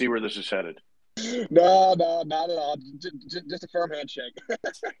 I see where this is headed. No, not at all. Just a firm handshake.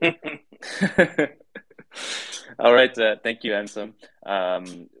 All right. Thank you, Ansem.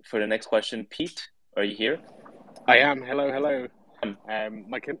 For the next question, Pete, are you here? I am. Hello. How are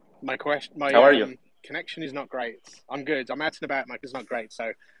you? Connection is not great. I'm good. I'm out and about. My connection's not great,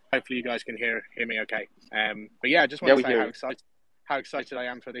 so hopefully you guys can hear me okay. But yeah, I just want to say how excited I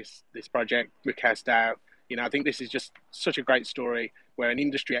am for this project, Rickhouse DAO. I think this is just such a great story where an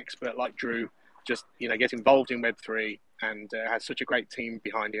industry expert like Drew just gets involved in Web3 and has such a great team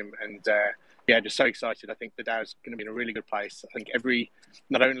behind him. And just so excited. I think the DAO is going to be in a really good place. I think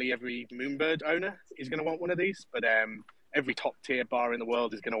not only every Moonbird owner is going to want one of these, but every top tier bar in the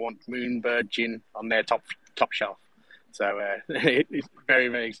world is going to want Moonbird gin on their top shelf. So it's very,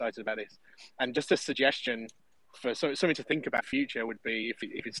 very excited about this. And just a suggestion for something to think about future would be,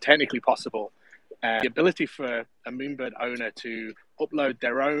 if it's technically possible, the ability for a Moonbird owner to upload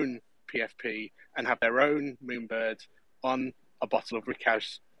their own PFP and have their own Moonbird on a bottle of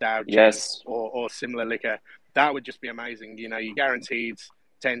Rickhouse DAO gin or similar liquor. That would just be amazing. You guaranteed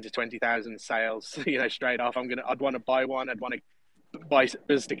 10 to 20,000 sales. Straight off. I'd want to buy one. I'd want to buy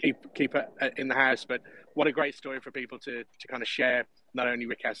us to keep it in the house. But what a great story for people to kind of share, not only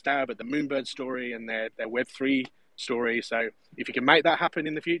Rickhouse DAO but the Moonbird story and their Web3 story. So if you can make that happen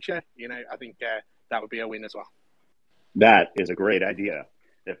in the future, I think that would be a win as well. That is a great idea.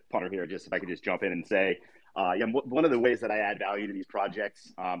 If Punter here, if I could just jump in and say, one of the ways that I add value to these projects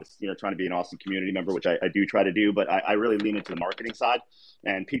is, trying to be an awesome community member, which I do try to do, but I really lean into the marketing side.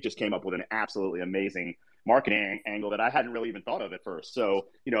 And Pete just came up with an absolutely amazing marketing angle that I hadn't really even thought of at first. So,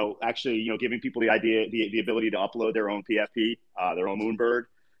 actually, giving people the ability to upload their own PFP, their own Moonbird,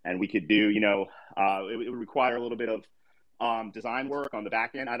 and we could do, it would require a little bit of design work on the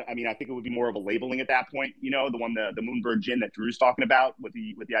back end. I think it would be more of a labeling at that point. The Moonbird gin that Drew's talking about with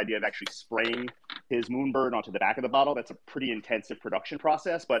the idea of actually spraying his Moonbird onto the back of the bottle. That's a pretty intensive production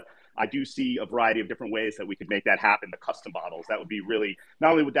process, but I do see a variety of different ways that we could make that happen. The custom bottles, that would be really,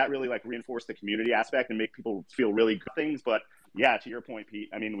 not only would that really like reinforce the community aspect and make people feel really good things, but yeah, to your point, Pete,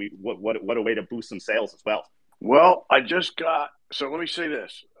 what a way to boost some sales as well. Well, so let me say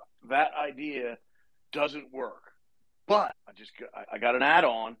this. That idea doesn't work. But I got an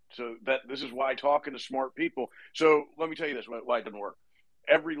add-on, so that this is why talking to smart people. So let me tell you this, why it doesn't work.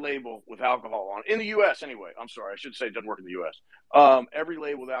 Every label with alcohol on, in the U.S. anyway, I'm sorry, I should say it doesn't work in the U.S. Every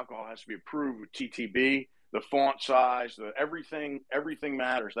label with alcohol has to be approved with TTB, the font size, everything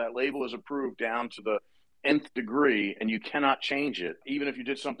matters. That label is approved down to the nth degree, and you cannot change it. Even if you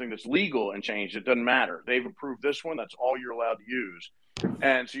did something that's legal and changed, it doesn't matter. They've approved this one, that's all you're allowed to use.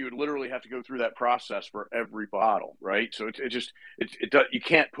 And so you would literally have to go through that process for every bottle, right? So you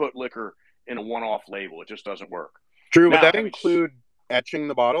can't put liquor in a one-off label. It just doesn't work. Drew, would that include etching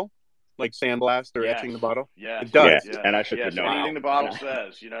the bottle, like sandblast or etching the bottle? Yes, it does. Yes. And I should know anything the bottle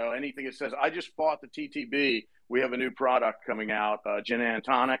says, anything it says. I just bought the TTB. We have a new product coming out, gin and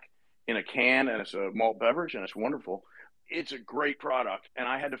tonic in a can, and it's a malt beverage, and it's wonderful. It's a great product, and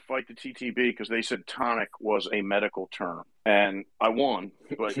I had to fight the TTB because they said tonic was a medical term, and I won.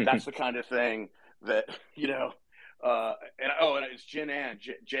 But that's the kind of thing that and it's gin and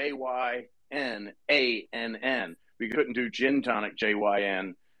JYNANN. We couldn't do gin tonic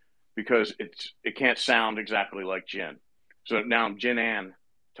JYN because it can't sound exactly like gin. So now I'm gin and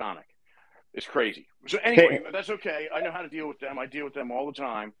tonic. It's crazy. So anyway, that's okay. I know how to deal with them. I deal with them all the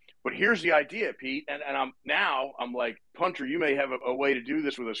time. But here's the idea, Pete. And I'm like, Punter, you may have a way to do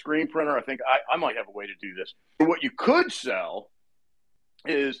this with a screen printer. I think I might have a way to do this. But what you could sell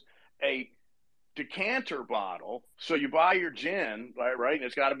is a decanter bottle. So you buy your gin, right? And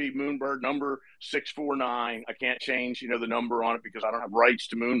it's got to be Moonbird number 649. I can't change, the number on it because I don't have rights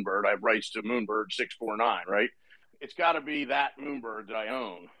to Moonbird. I have rights to Moonbird 649, right? It's got to be that Moonbird that I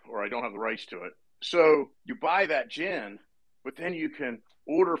own, or I don't have the rights to it. So you buy that gin, but then you can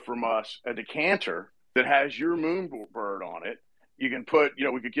order from us a decanter that has your Moonbird on it. You can put,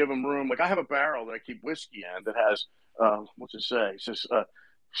 we could give them room. Like I have a barrel that I keep whiskey in that has, what's it say? It says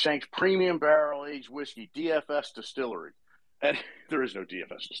Schenck's Premium Barrel Aged Whiskey, DFS Distillery. And there is no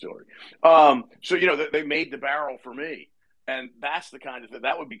DFS Distillery. So, they made the barrel for me. And that's the kind of thing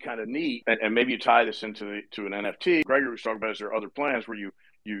that would be kind of neat. And maybe you tie this into an NFT. Gregory was talking about, is there other plans where you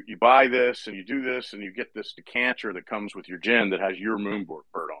buy this and you do this and you get this decanter that comes with your gin that has your Moonbird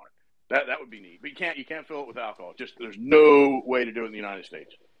on it. That would be neat. But you can't fill it with alcohol. Just there's no way to do it in the United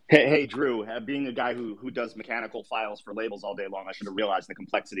States. Hey, Drew, being a guy who does mechanical files for labels all day long, I should have realized the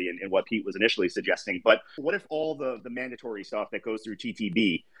complexity in what Pete was initially suggesting. But what if all the mandatory stuff that goes through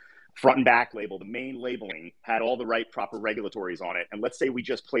TTB, front and back label, the main labeling, had all the right proper regulatories on it? And let's say we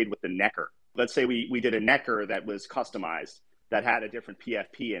just played with the necker. Let's say we did a necker that was customized, that had a different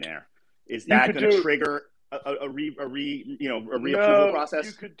PFP in there. Is that going to trigger a reapproval process?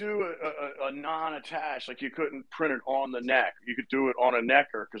 You could do a non-attached, like you couldn't print it on the neck. You could do it on a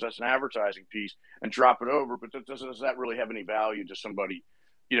necker because that's an advertising piece and drop it over. But does that really have any value to somebody,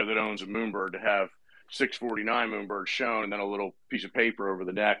 that owns a Moonbird to have 649 Moonbird shown and then a little piece of paper over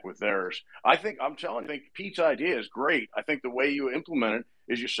the neck with theirs? I think Pete's idea is great. I think the way you implement it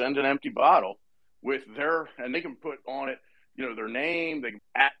is you send an empty bottle with and they can put on it, their name, they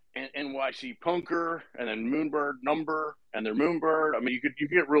at NYC Punker, and then Moonbird number and their Moonbird. I mean, you could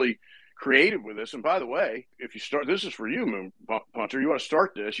get really creative with this. And by the way, if you start, this is for you, Punter. You want to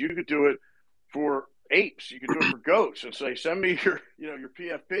start this? You could do it for apes. You could do it for goats, and say, send me your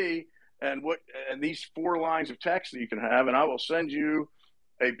PFP and these 4 lines of text that you can have, and I will send you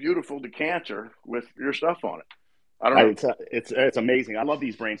a beautiful decanter with your stuff on it. I don't know. It's amazing. I love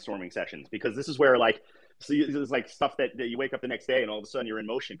these brainstorming sessions because this is where there's like stuff that you wake up the next day and all of a sudden you're in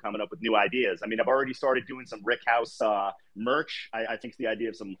motion coming up with new ideas. I mean, I've already started doing some Rickhouse merch. I think the idea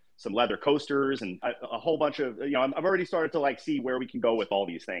of some leather coasters and a whole bunch of, I've already started to see where we can go with all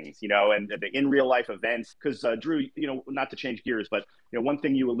these things, and the in real life events. Because Drew, not to change gears, but one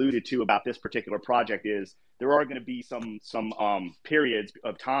thing you alluded to about this particular project is there are going to be some periods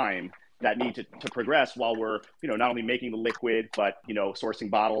of time that need to progress while we're, not only making the liquid, but, sourcing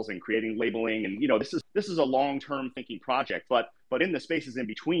bottles and creating labeling. And, this is a long-term thinking project, but in the spaces in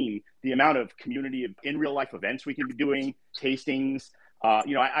between, the amount of community in real life events we can be doing, tastings,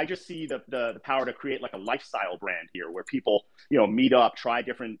 I just see the power to create like a lifestyle brand here where people, meet up, try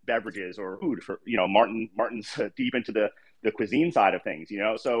different beverages or food for, Martin's deep into the cuisine side of things,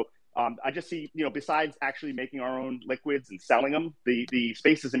 so I just see, besides actually making our own liquids and selling them, the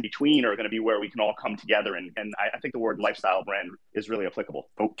spaces in between are going to be where we can all come together. And I think the word lifestyle brand is really applicable.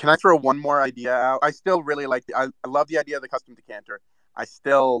 Oh, can I throw one more idea out? I still really I love the idea of the custom decanter. I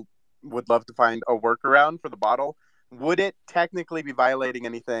still would love to find a workaround for the bottle. Would it technically be violating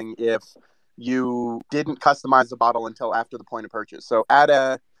anything if you didn't customize the bottle until after the point of purchase? So at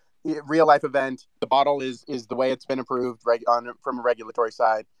a real life event, the bottle is the way it's been approved from a regulatory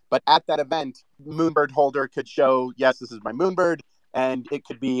side. But at that event, Moonbird holder could show, yes, this is my Moonbird, and it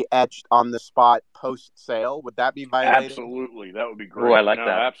could be etched on the spot post sale. Would that be violated? Absolutely, that would be great. Oh, I like that.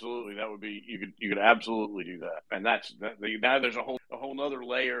 Absolutely, that would be. You could absolutely do that, and now there's a whole nother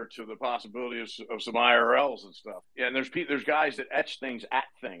layer to the possibility of some IRLs and stuff. Yeah, and there's guys that etch things at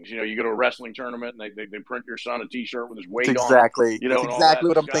things. You go to a wrestling tournament and they print your son a T-shirt with his weight on. Exactly. That's exactly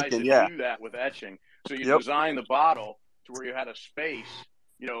what I'm guys thinking. That Yeah. do that with etching. So you design the bottle to where you had a space.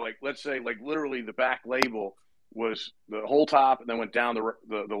 Let's say, literally the back label was the whole top and then went down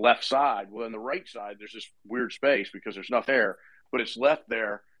the left side. Well, on the right side, there's this weird space because there's nothing there, but it's left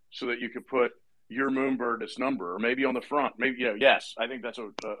there so that you could put your Moonbird, its number, or maybe on the front. Maybe, yes, I think that's a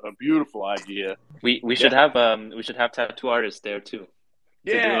beautiful idea. We should have tattoo artists there too.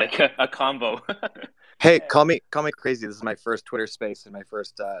 Yeah, to do a combo. Hey, call me crazy. This is my first Twitter space and my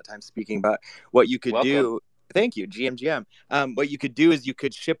first time speaking. But what you could do. Thank you, GM. What you could do is you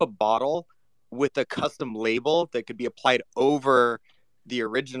could ship a bottle with a custom label that could be applied over the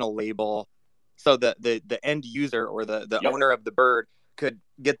original label. So the end user or the owner of the bird could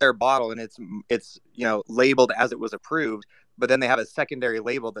get their bottle and it's labeled as it was approved, but then they have a secondary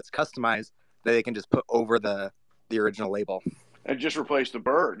label that's customized that they can just put over the original label. And just replace the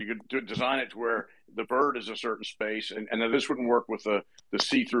bird. You could design it to where the bird is a certain space, and then this wouldn't work with the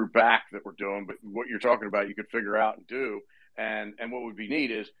see-through back that we're doing, but what you're talking about, you could figure out and do. And what would be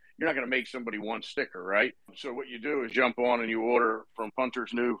neat is you're not going to make somebody one sticker, right? So what you do is jump on and you order from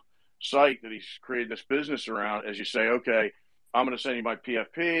Punter's new site that he's created this business around. As you say, okay, I'm going to send you my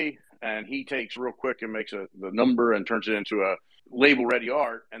PFP, and he takes real quick and makes the number and turns it into a label-ready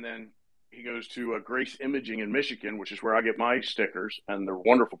art, and then he goes to Grace Imaging in Michigan, which is where I get my stickers, and they're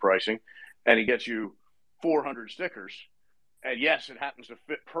wonderful pricing. And he gets you 400 stickers. And yes, it happens to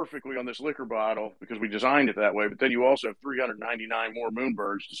fit perfectly on this liquor bottle because we designed it that way. But then you also have 399 more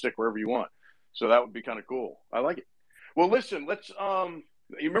Moonbirds to stick wherever you want. So that would be kind of cool. I like it. Well, listen, let's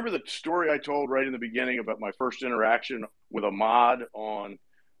you remember the story I told right in the beginning about my first interaction with a mod on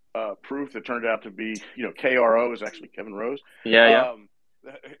Proof that turned out to be, KRO is actually Kevin Rose. Yeah.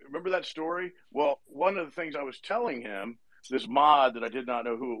 Remember that story? Well, one of the things I was telling him, this mod that I did not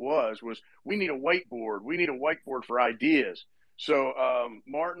know who it was we need a whiteboard. We need a whiteboard for ideas. So,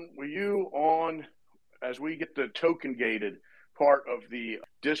 Martin, will you as we get the token gated part of the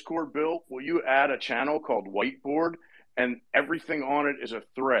Discord built, will you add a channel called Whiteboard, and everything on it is a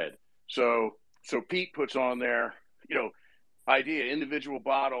thread? So Pete puts on there, idea, individual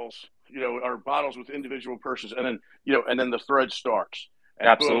bottles, or bottles with individual persons, and then the thread starts. And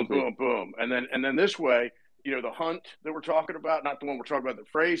absolutely. Boom, boom, boom. And then this way, the hunt that we're talking about, not the one we're talking about that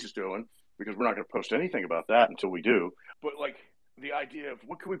Phrase is doing, because we're not going to post anything about that until we do, but like the idea of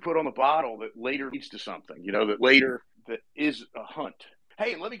what can we put on the bottle that later leads to something, that is a hunt.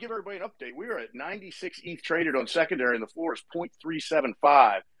 Hey, let me give everybody an update. We are at 96 ETH traded on secondary, and the floor is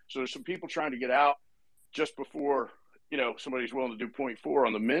 0.375. So there's some people trying to get out just before, somebody's willing to do 0.4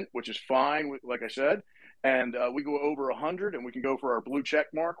 on the mint, which is fine, like I said. And we go over 100, and we can go for our blue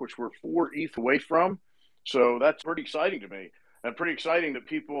check mark, which we're 4 ETH away from. So that's pretty exciting to me. And pretty exciting that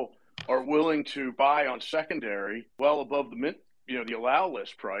people are willing to buy on secondary well above the mint, the allow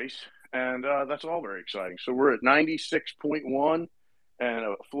list price. And that's all very exciting. So we're at 96.1 and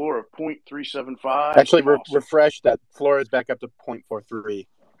a floor of 0.375. Actually, refresh that. Floor is back up to 0.43.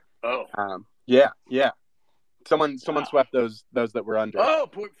 Oh. Yeah. Someone swept those that were under. Oh,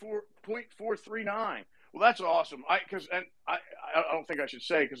 0.439. Well, that's awesome. I don't think I should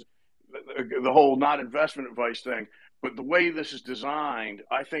say, because the whole not investment advice thing, but the way this is designed,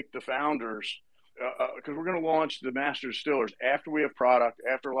 I think the founders, because we're going to launch the Master Distillers after we have product,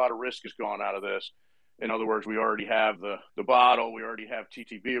 after a lot of risk has gone out of this. In other words, we already have the bottle, we already have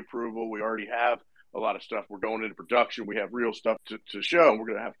TTB approval, we already have a lot of stuff. We're going into production, we have real stuff to show, and we're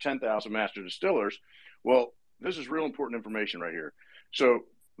going to have 10,000 Master Distillers. Well, this is real important information right here. So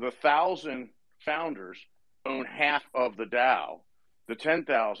the 1,000 founders own half of the DAO. The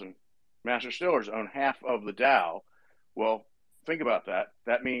 10,000 Master Distillers own half of the DAO. Well, think about that.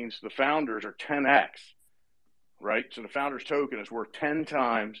 That means the founders are 10x, right? So the founders token is worth 10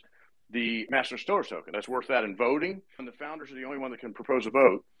 times the Master Distillers token. That's worth that in voting. And the founders are the only one that can propose a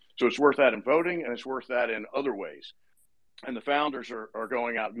vote. So it's worth that in voting, and it's worth that in other ways. And the founders are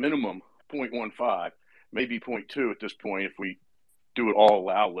going out minimum 0.15, maybe 0.2 at this point. If we do it all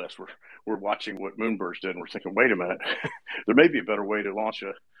allow list, we're watching what Moonbirds did, and we're thinking, wait a minute, there may be a better way to launch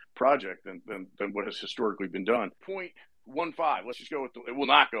a project than what has historically been done. 0.15. Let's just go with it will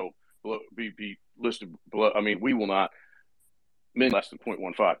not go below, be listed below. I mean, we will not min less than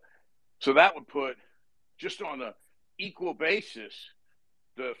 0.15. So that would put, just on the equal basis,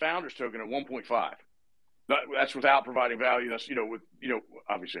 the founders token at 1.5. That's without providing value. That's,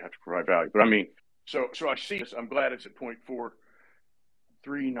 obviously have to provide value. But I mean, so I see this. I'm glad it's at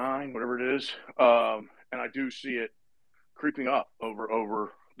 0.439, whatever it is. And I do see it creeping up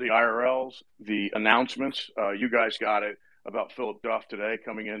over the IRLs, the announcements. You guys got it about Philip Duff today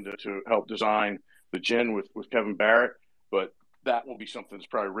coming in to help design the gin with Kevin Barrett. But that will be something that's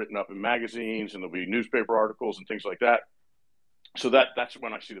probably written up in magazines, and there'll be newspaper articles and things like that. So that's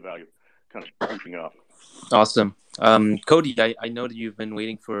when I see the value kind of creeping up. Awesome. Cody, I know that you've been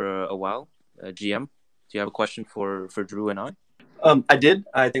waiting for a while. GM, do you have a question for Drew and I? I did.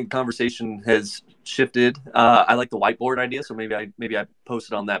 I think the conversation has shifted. I like the whiteboard idea, so maybe I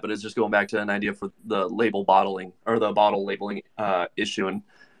posted on that, but it's just going back to an idea for the label bottling or the bottle labeling issue and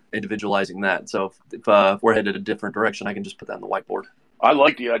individualizing that. So if we're headed a different direction, I can just put that on the whiteboard. I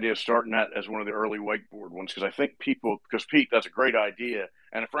like the idea of starting that as one of the early whiteboard ones, because I think because Pete, that's a great idea.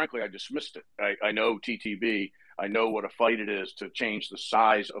 And frankly, I dismissed it. I know TTB. I know what a fight it is to change the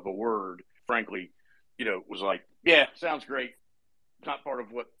size of a word. Frankly, was like, yeah, sounds great. not part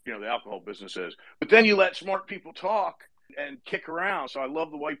of what, the alcohol business is. But then you let smart people talk and kick around. So I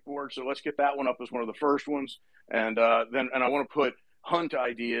love the whiteboard. So let's get that one up as one of the first ones. And I want to put hunt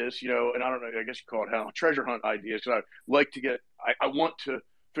ideas, and I don't know, I guess you call it treasure hunt ideas. Because I want to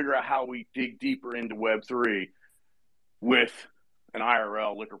figure out how we dig deeper into Web3 with an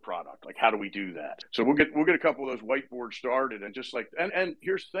IRL liquor product. Like, how do we do that? So we'll get a couple of those whiteboards started, and just like, and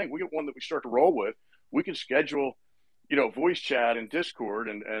here's the thing, we get one that we start to roll with. We can schedule, voice chat and Discord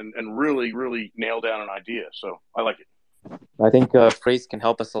and really, really nail down an idea. So I like it. I think Phrase can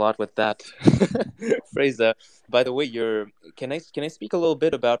help us a lot with that. Phrase, by the way, can I speak a little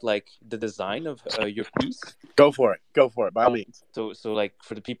bit about like the design of your piece? Go for it, by all means. So like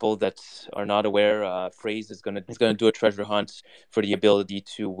for the people that are not aware, Phrase is gonna do a treasure hunt for the ability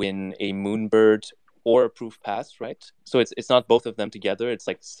to win a Moonbird or a Proof Pass, right? So it's not both of them together. It's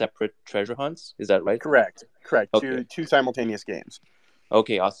like separate treasure hunts. Is that right? Correct. Okay. Two simultaneous games.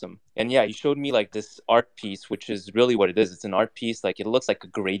 Okay, awesome. And yeah, you showed me like this art piece, which is really what it is. It's an art piece. Like it looks like a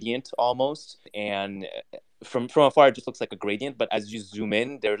gradient almost. And from afar, it just looks like a gradient. But as you zoom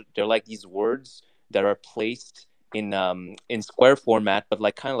in, they're like these words that are placed in square format, but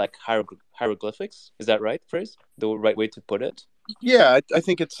like kind of like hieroglyphics. Is that right, Phrase? The right way to put it? Yeah, I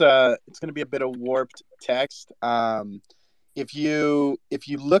think it's going to be a bit of warped text. If you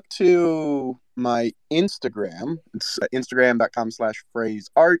look to my Instagram, it's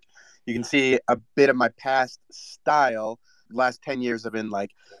instagram.com/phraseart, you can see a bit of my past style. The last 10 years have been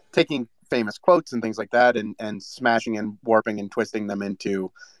like taking famous quotes and things like that and smashing and warping and twisting them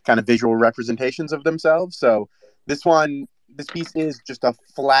into kind of visual representations of themselves. So this piece is just a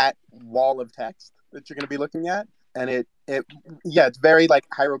flat wall of text that you're going to be looking at. And it's very like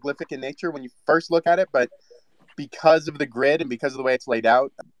hieroglyphic in nature when you first look at it, but because of the grid and because of the way it's laid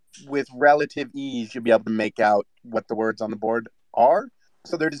out, with relative ease, you'll be able to make out what the words on the board are.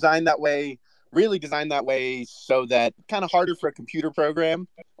 So they're designed that way, really designed that way so that kind of harder for a computer program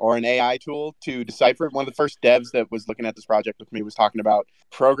or an AI tool to decipher. One of the first devs that was looking at this project with me was talking about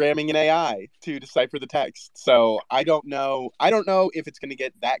programming an AI to decipher the text. So I don't know if it's going to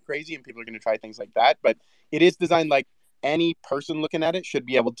get that crazy and people are going to try things like that, but it is designed like any person looking at it should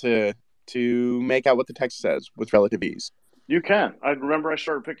be able to make out what the text says with relative ease. You can. I remember I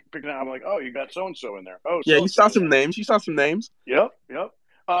started picking out. I'm like, oh, you got so-and-so in there. Oh, yeah, you saw some names. Yep.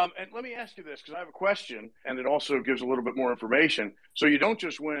 And let me ask you this, because I have a question, and it also gives a little bit more information. So you don't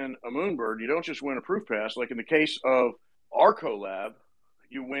just win a Moonbird. You don't just win a Proof Pass. Like in the case of our collab,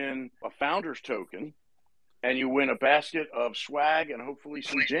 you win a Founders Token, and you win a basket of swag and hopefully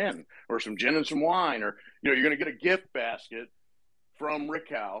some gin, or some gin and some wine, or you're going to get a gift basket from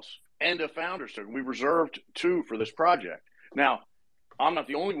Rickhouse and a Founders Token. We reserved 2 for this project. Now, I'm not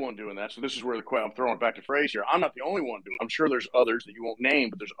the only one doing that, so this is where I'm throwing it back to Phrase here. I'm not the only one doing it. I'm sure there's others that you won't name,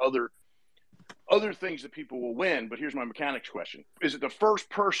 but there's other things that people will win. But here's my mechanics question. Is it the first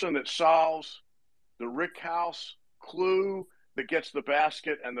person that solves the Rickhouse clue that gets the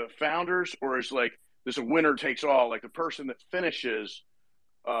basket and the Founders, or is like this a winner takes all, like the person that finishes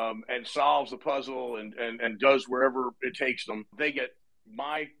and solves the puzzle and does wherever it takes them, they get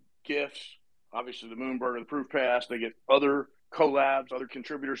my gifts, obviously the Moonbird or the Proof Pass, they get other collabs, other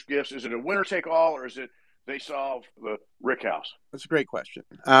contributors' gifts. Is it a winner take all, or is it they solve the Rickhouse? That's a great question.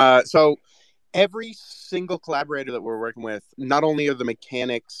 So every single collaborator that we're working with, not only are the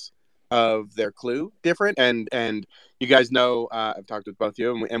mechanics of their clue different, and you guys know, I've talked with both of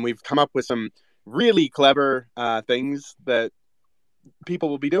you, and we've come up with some really clever things that people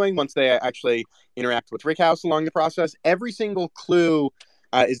will be doing once they actually interact with Rickhouse along the process. Every single clue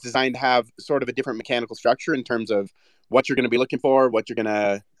is designed to have sort of a different mechanical structure in terms of what you're going to be looking for, what you're going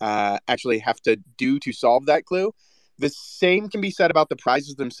to actually have to do to solve that clue. The same can be said about the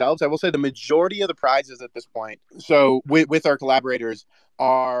prizes themselves. I will say the majority of the prizes at this point, so with our collaborators,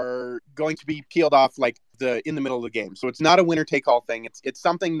 are going to be peeled off like in the middle of the game. So it's not a winner-take-all thing. It's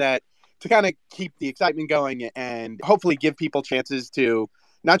something that to kind of keep the excitement going and hopefully give people chances to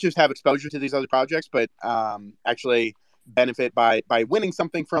not just have exposure to these other projects, but actually benefit by winning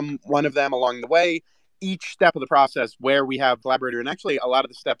something from one of them along the way. Each step of the process where we have collaborator, and actually a lot of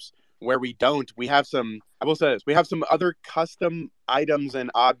the steps where we don't, we have some other custom items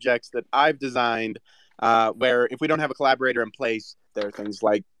and objects that I've designed where if we don't have a collaborator in place, there are things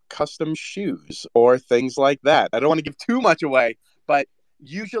like custom shoes or things like that. I don't want to give too much away, but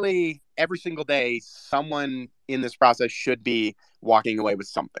usually every single day, someone in this process should be walking away with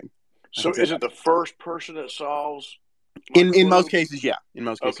something. So is it the first person that solves In most cases, yeah. In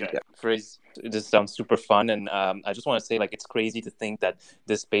most cases, Okay. yeah. Phrase, this sounds super fun, and I just want to say, like, it's crazy to think that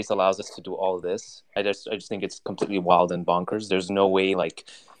this space allows us to do all of this. I just think it's completely wild and bonkers. There's no way, like,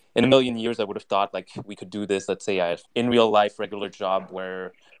 in a million years I would have thought like we could do this. Let's say I have in real life regular job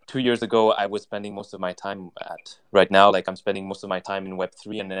where 2 years ago I was spending most of my time at. Right now, like, I'm spending most of my time in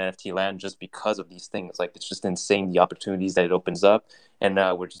Web3 and in NFT land just because of these things. Like, it's just insane the opportunities that it opens up, and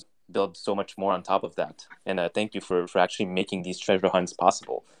we're just build so much more on top of that. And thank you for actually making these treasure hunts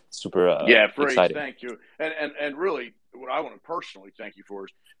possible. Super exciting. Thank you. And really, what I want to personally thank you for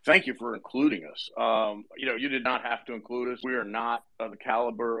is thank you for including us. You did not have to include us. We are not the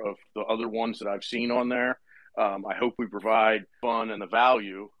caliber of the other ones that I've seen on there. I hope we provide fun and the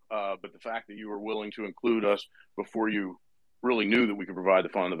value, but the fact that you were willing to include us before you really knew that we could provide the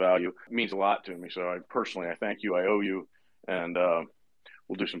fun and the value means a lot to me. So I thank you. I owe you, and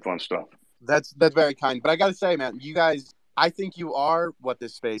we'll do some fun stuff. That's very kind. But I got to say, man, you guys, I think you are what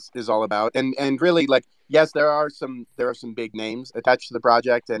this space is all about. And really, like, yes, there are some big names attached to the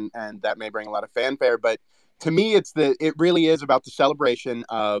project, and that may bring a lot of fanfare. But to me, it really is about the celebration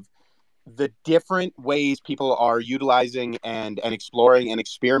of the different ways people are utilizing and exploring and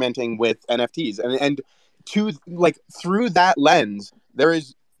experimenting with NFTs. And to, like, through that lens, there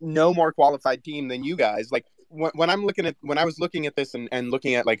is no more qualified team than you guys. Like, when I was looking at this and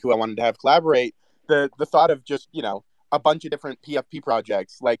looking at, like, who I wanted to have collaborate, the thought of just, a bunch of different PFP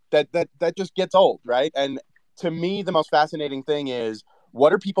projects, like, that just gets old, right? And to me, the most fascinating thing is,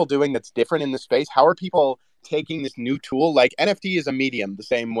 what are people doing that's different in the space? How are people taking this new tool? Like, NFT is a medium, the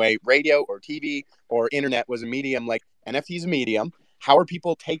same way radio or TV or internet was a medium. Like, NFT is a medium. How are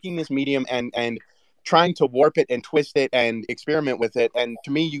people taking this medium and trying to warp it and twist it and experiment with it? And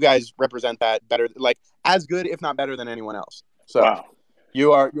to me, you guys represent that better, like, as good, if not better, than anyone else. So wow.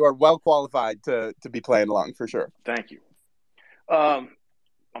 You are well qualified to be playing along, for sure. Thank you.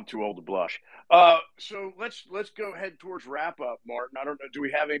 I'm too old to blush. So let's go ahead towards wrap up, Martin. I don't know. Do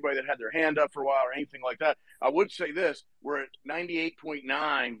we have anybody that had their hand up for a while or anything like that? I would say this: we're at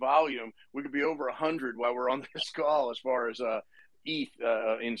 98.9 volume. We could be over 100 while we're on this call as far as ETH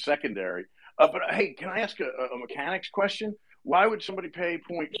in secondary. But hey, can I ask a mechanics question? Why would somebody pay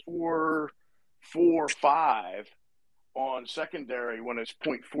 0.445 on secondary when it's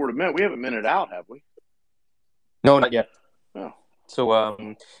 0.4 to mint? We haven't minted out, have we? No, not yet. Oh.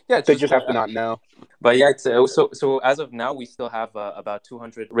 So they just have to not know. But yeah, it's, so as of now, we still have about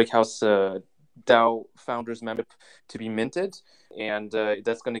 200 Rickhouse DAO founders membership to be minted, and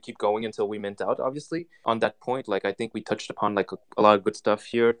that's going to keep going until we mint out. Obviously, on that point, like, I think we touched upon, like, a lot of good stuff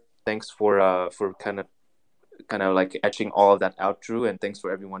here. Thanks for kind of like etching all of that out, Drew, and thanks for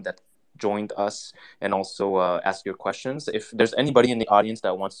everyone that joined us and also ask your questions. If there's anybody in the audience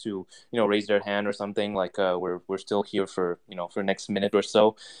that wants to raise their hand or something, like, we're still here for for next minute or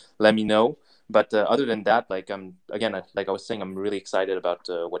so, let me know. But other than that, like, like I was saying, I'm really excited about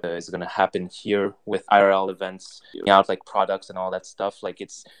what is going to happen here with IRL events, like products and all that stuff. Like,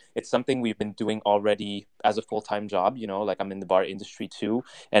 it's something we've been doing already as a full-time job. Like, I'm in the bar industry too,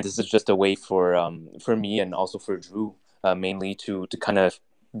 and this is just a way for me and also for Drew mainly to kind of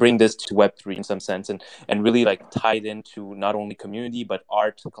bring this to Web3 in some sense, and really, like, tied into not only community but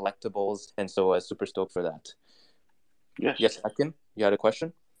art, collectibles, and so super stoked for that. Yes, Akin, you had a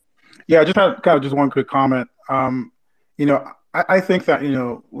question? Yeah, I just had kind of just one quick comment. I think that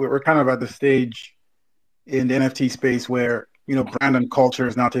we're kind of at the stage in the NFT space where brand and culture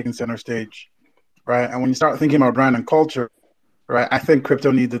is now taking center stage, right? And when you start thinking about brand and culture, right, I think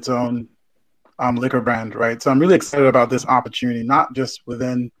crypto needs its own liquor brand, right? So I'm really excited about this opportunity, not just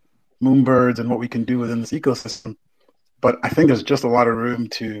within Moonbirds and what we can do within this ecosystem, but I think there's just a lot of room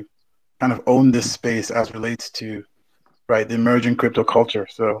to kind of own this space as relates to, right, the emerging crypto culture.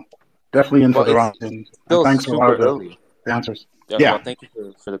 So definitely in for the run. And thanks for a lot of the answers. Yeah. Well, thank you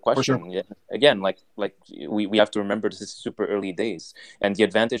for the question. For sure. Yeah. Again, like we have to remember this is super early days, and the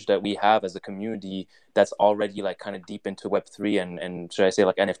advantage that we have as a community that's already, like, kind of deep into Web3 and should I say,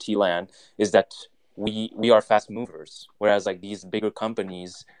 like, NFT land, is that we are fast movers, whereas, like, these bigger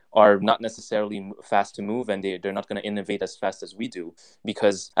companies are not necessarily fast to move, and they're not going to innovate as fast as we do,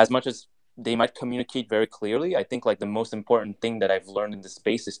 because as much as they might communicate very clearly, I think, like, the most important thing that I've learned in this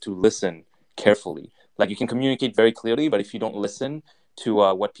space is to listen carefully. Like, you can communicate very clearly, but if you don't listen to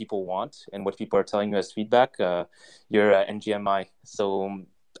what people want and what people are telling you as feedback, you're NGMI. So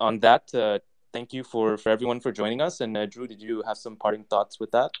on that, thank you for everyone for joining us. And Drew, did you have some parting thoughts with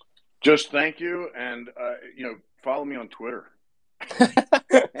that? Just thank you, and follow me on Twitter.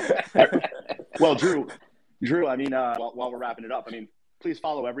 Well, Drew, I mean, while we're wrapping it up, I mean, please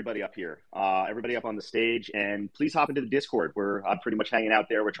follow everybody up here, everybody up on the stage, and please hop into the Discord. I'm pretty much hanging out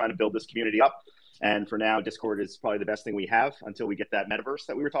there. We're trying to build this community up. And for now, Discord is probably the best thing we have until we get that metaverse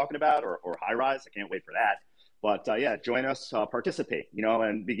that we were talking about, or high rise. I can't wait for that. But yeah, join us, participate,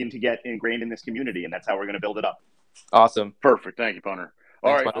 and begin to get ingrained in this community. And that's how we're going to build it up. Awesome. Perfect. Thank you, Punter.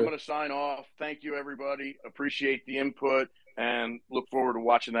 All right, Punter. I'm going to sign off. Thank you, everybody. Appreciate the input and look forward to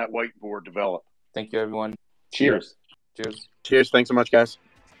watching that whiteboard develop. Thank you, everyone. Cheers. Cheers. Cheers. Thanks so much, guys.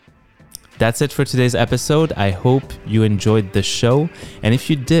 That's it for today's episode. I hope you enjoyed the show. And if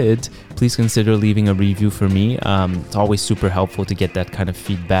you did, please consider leaving a review for me. It's always super helpful to get that kind of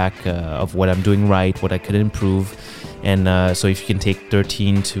feedback of what I'm doing right, what I could improve. And so if you can take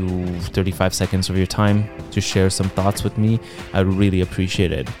 13 to 35 seconds of your time to share some thoughts with me, I would really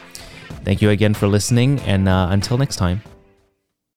appreciate it. Thank you again for listening. And until next time.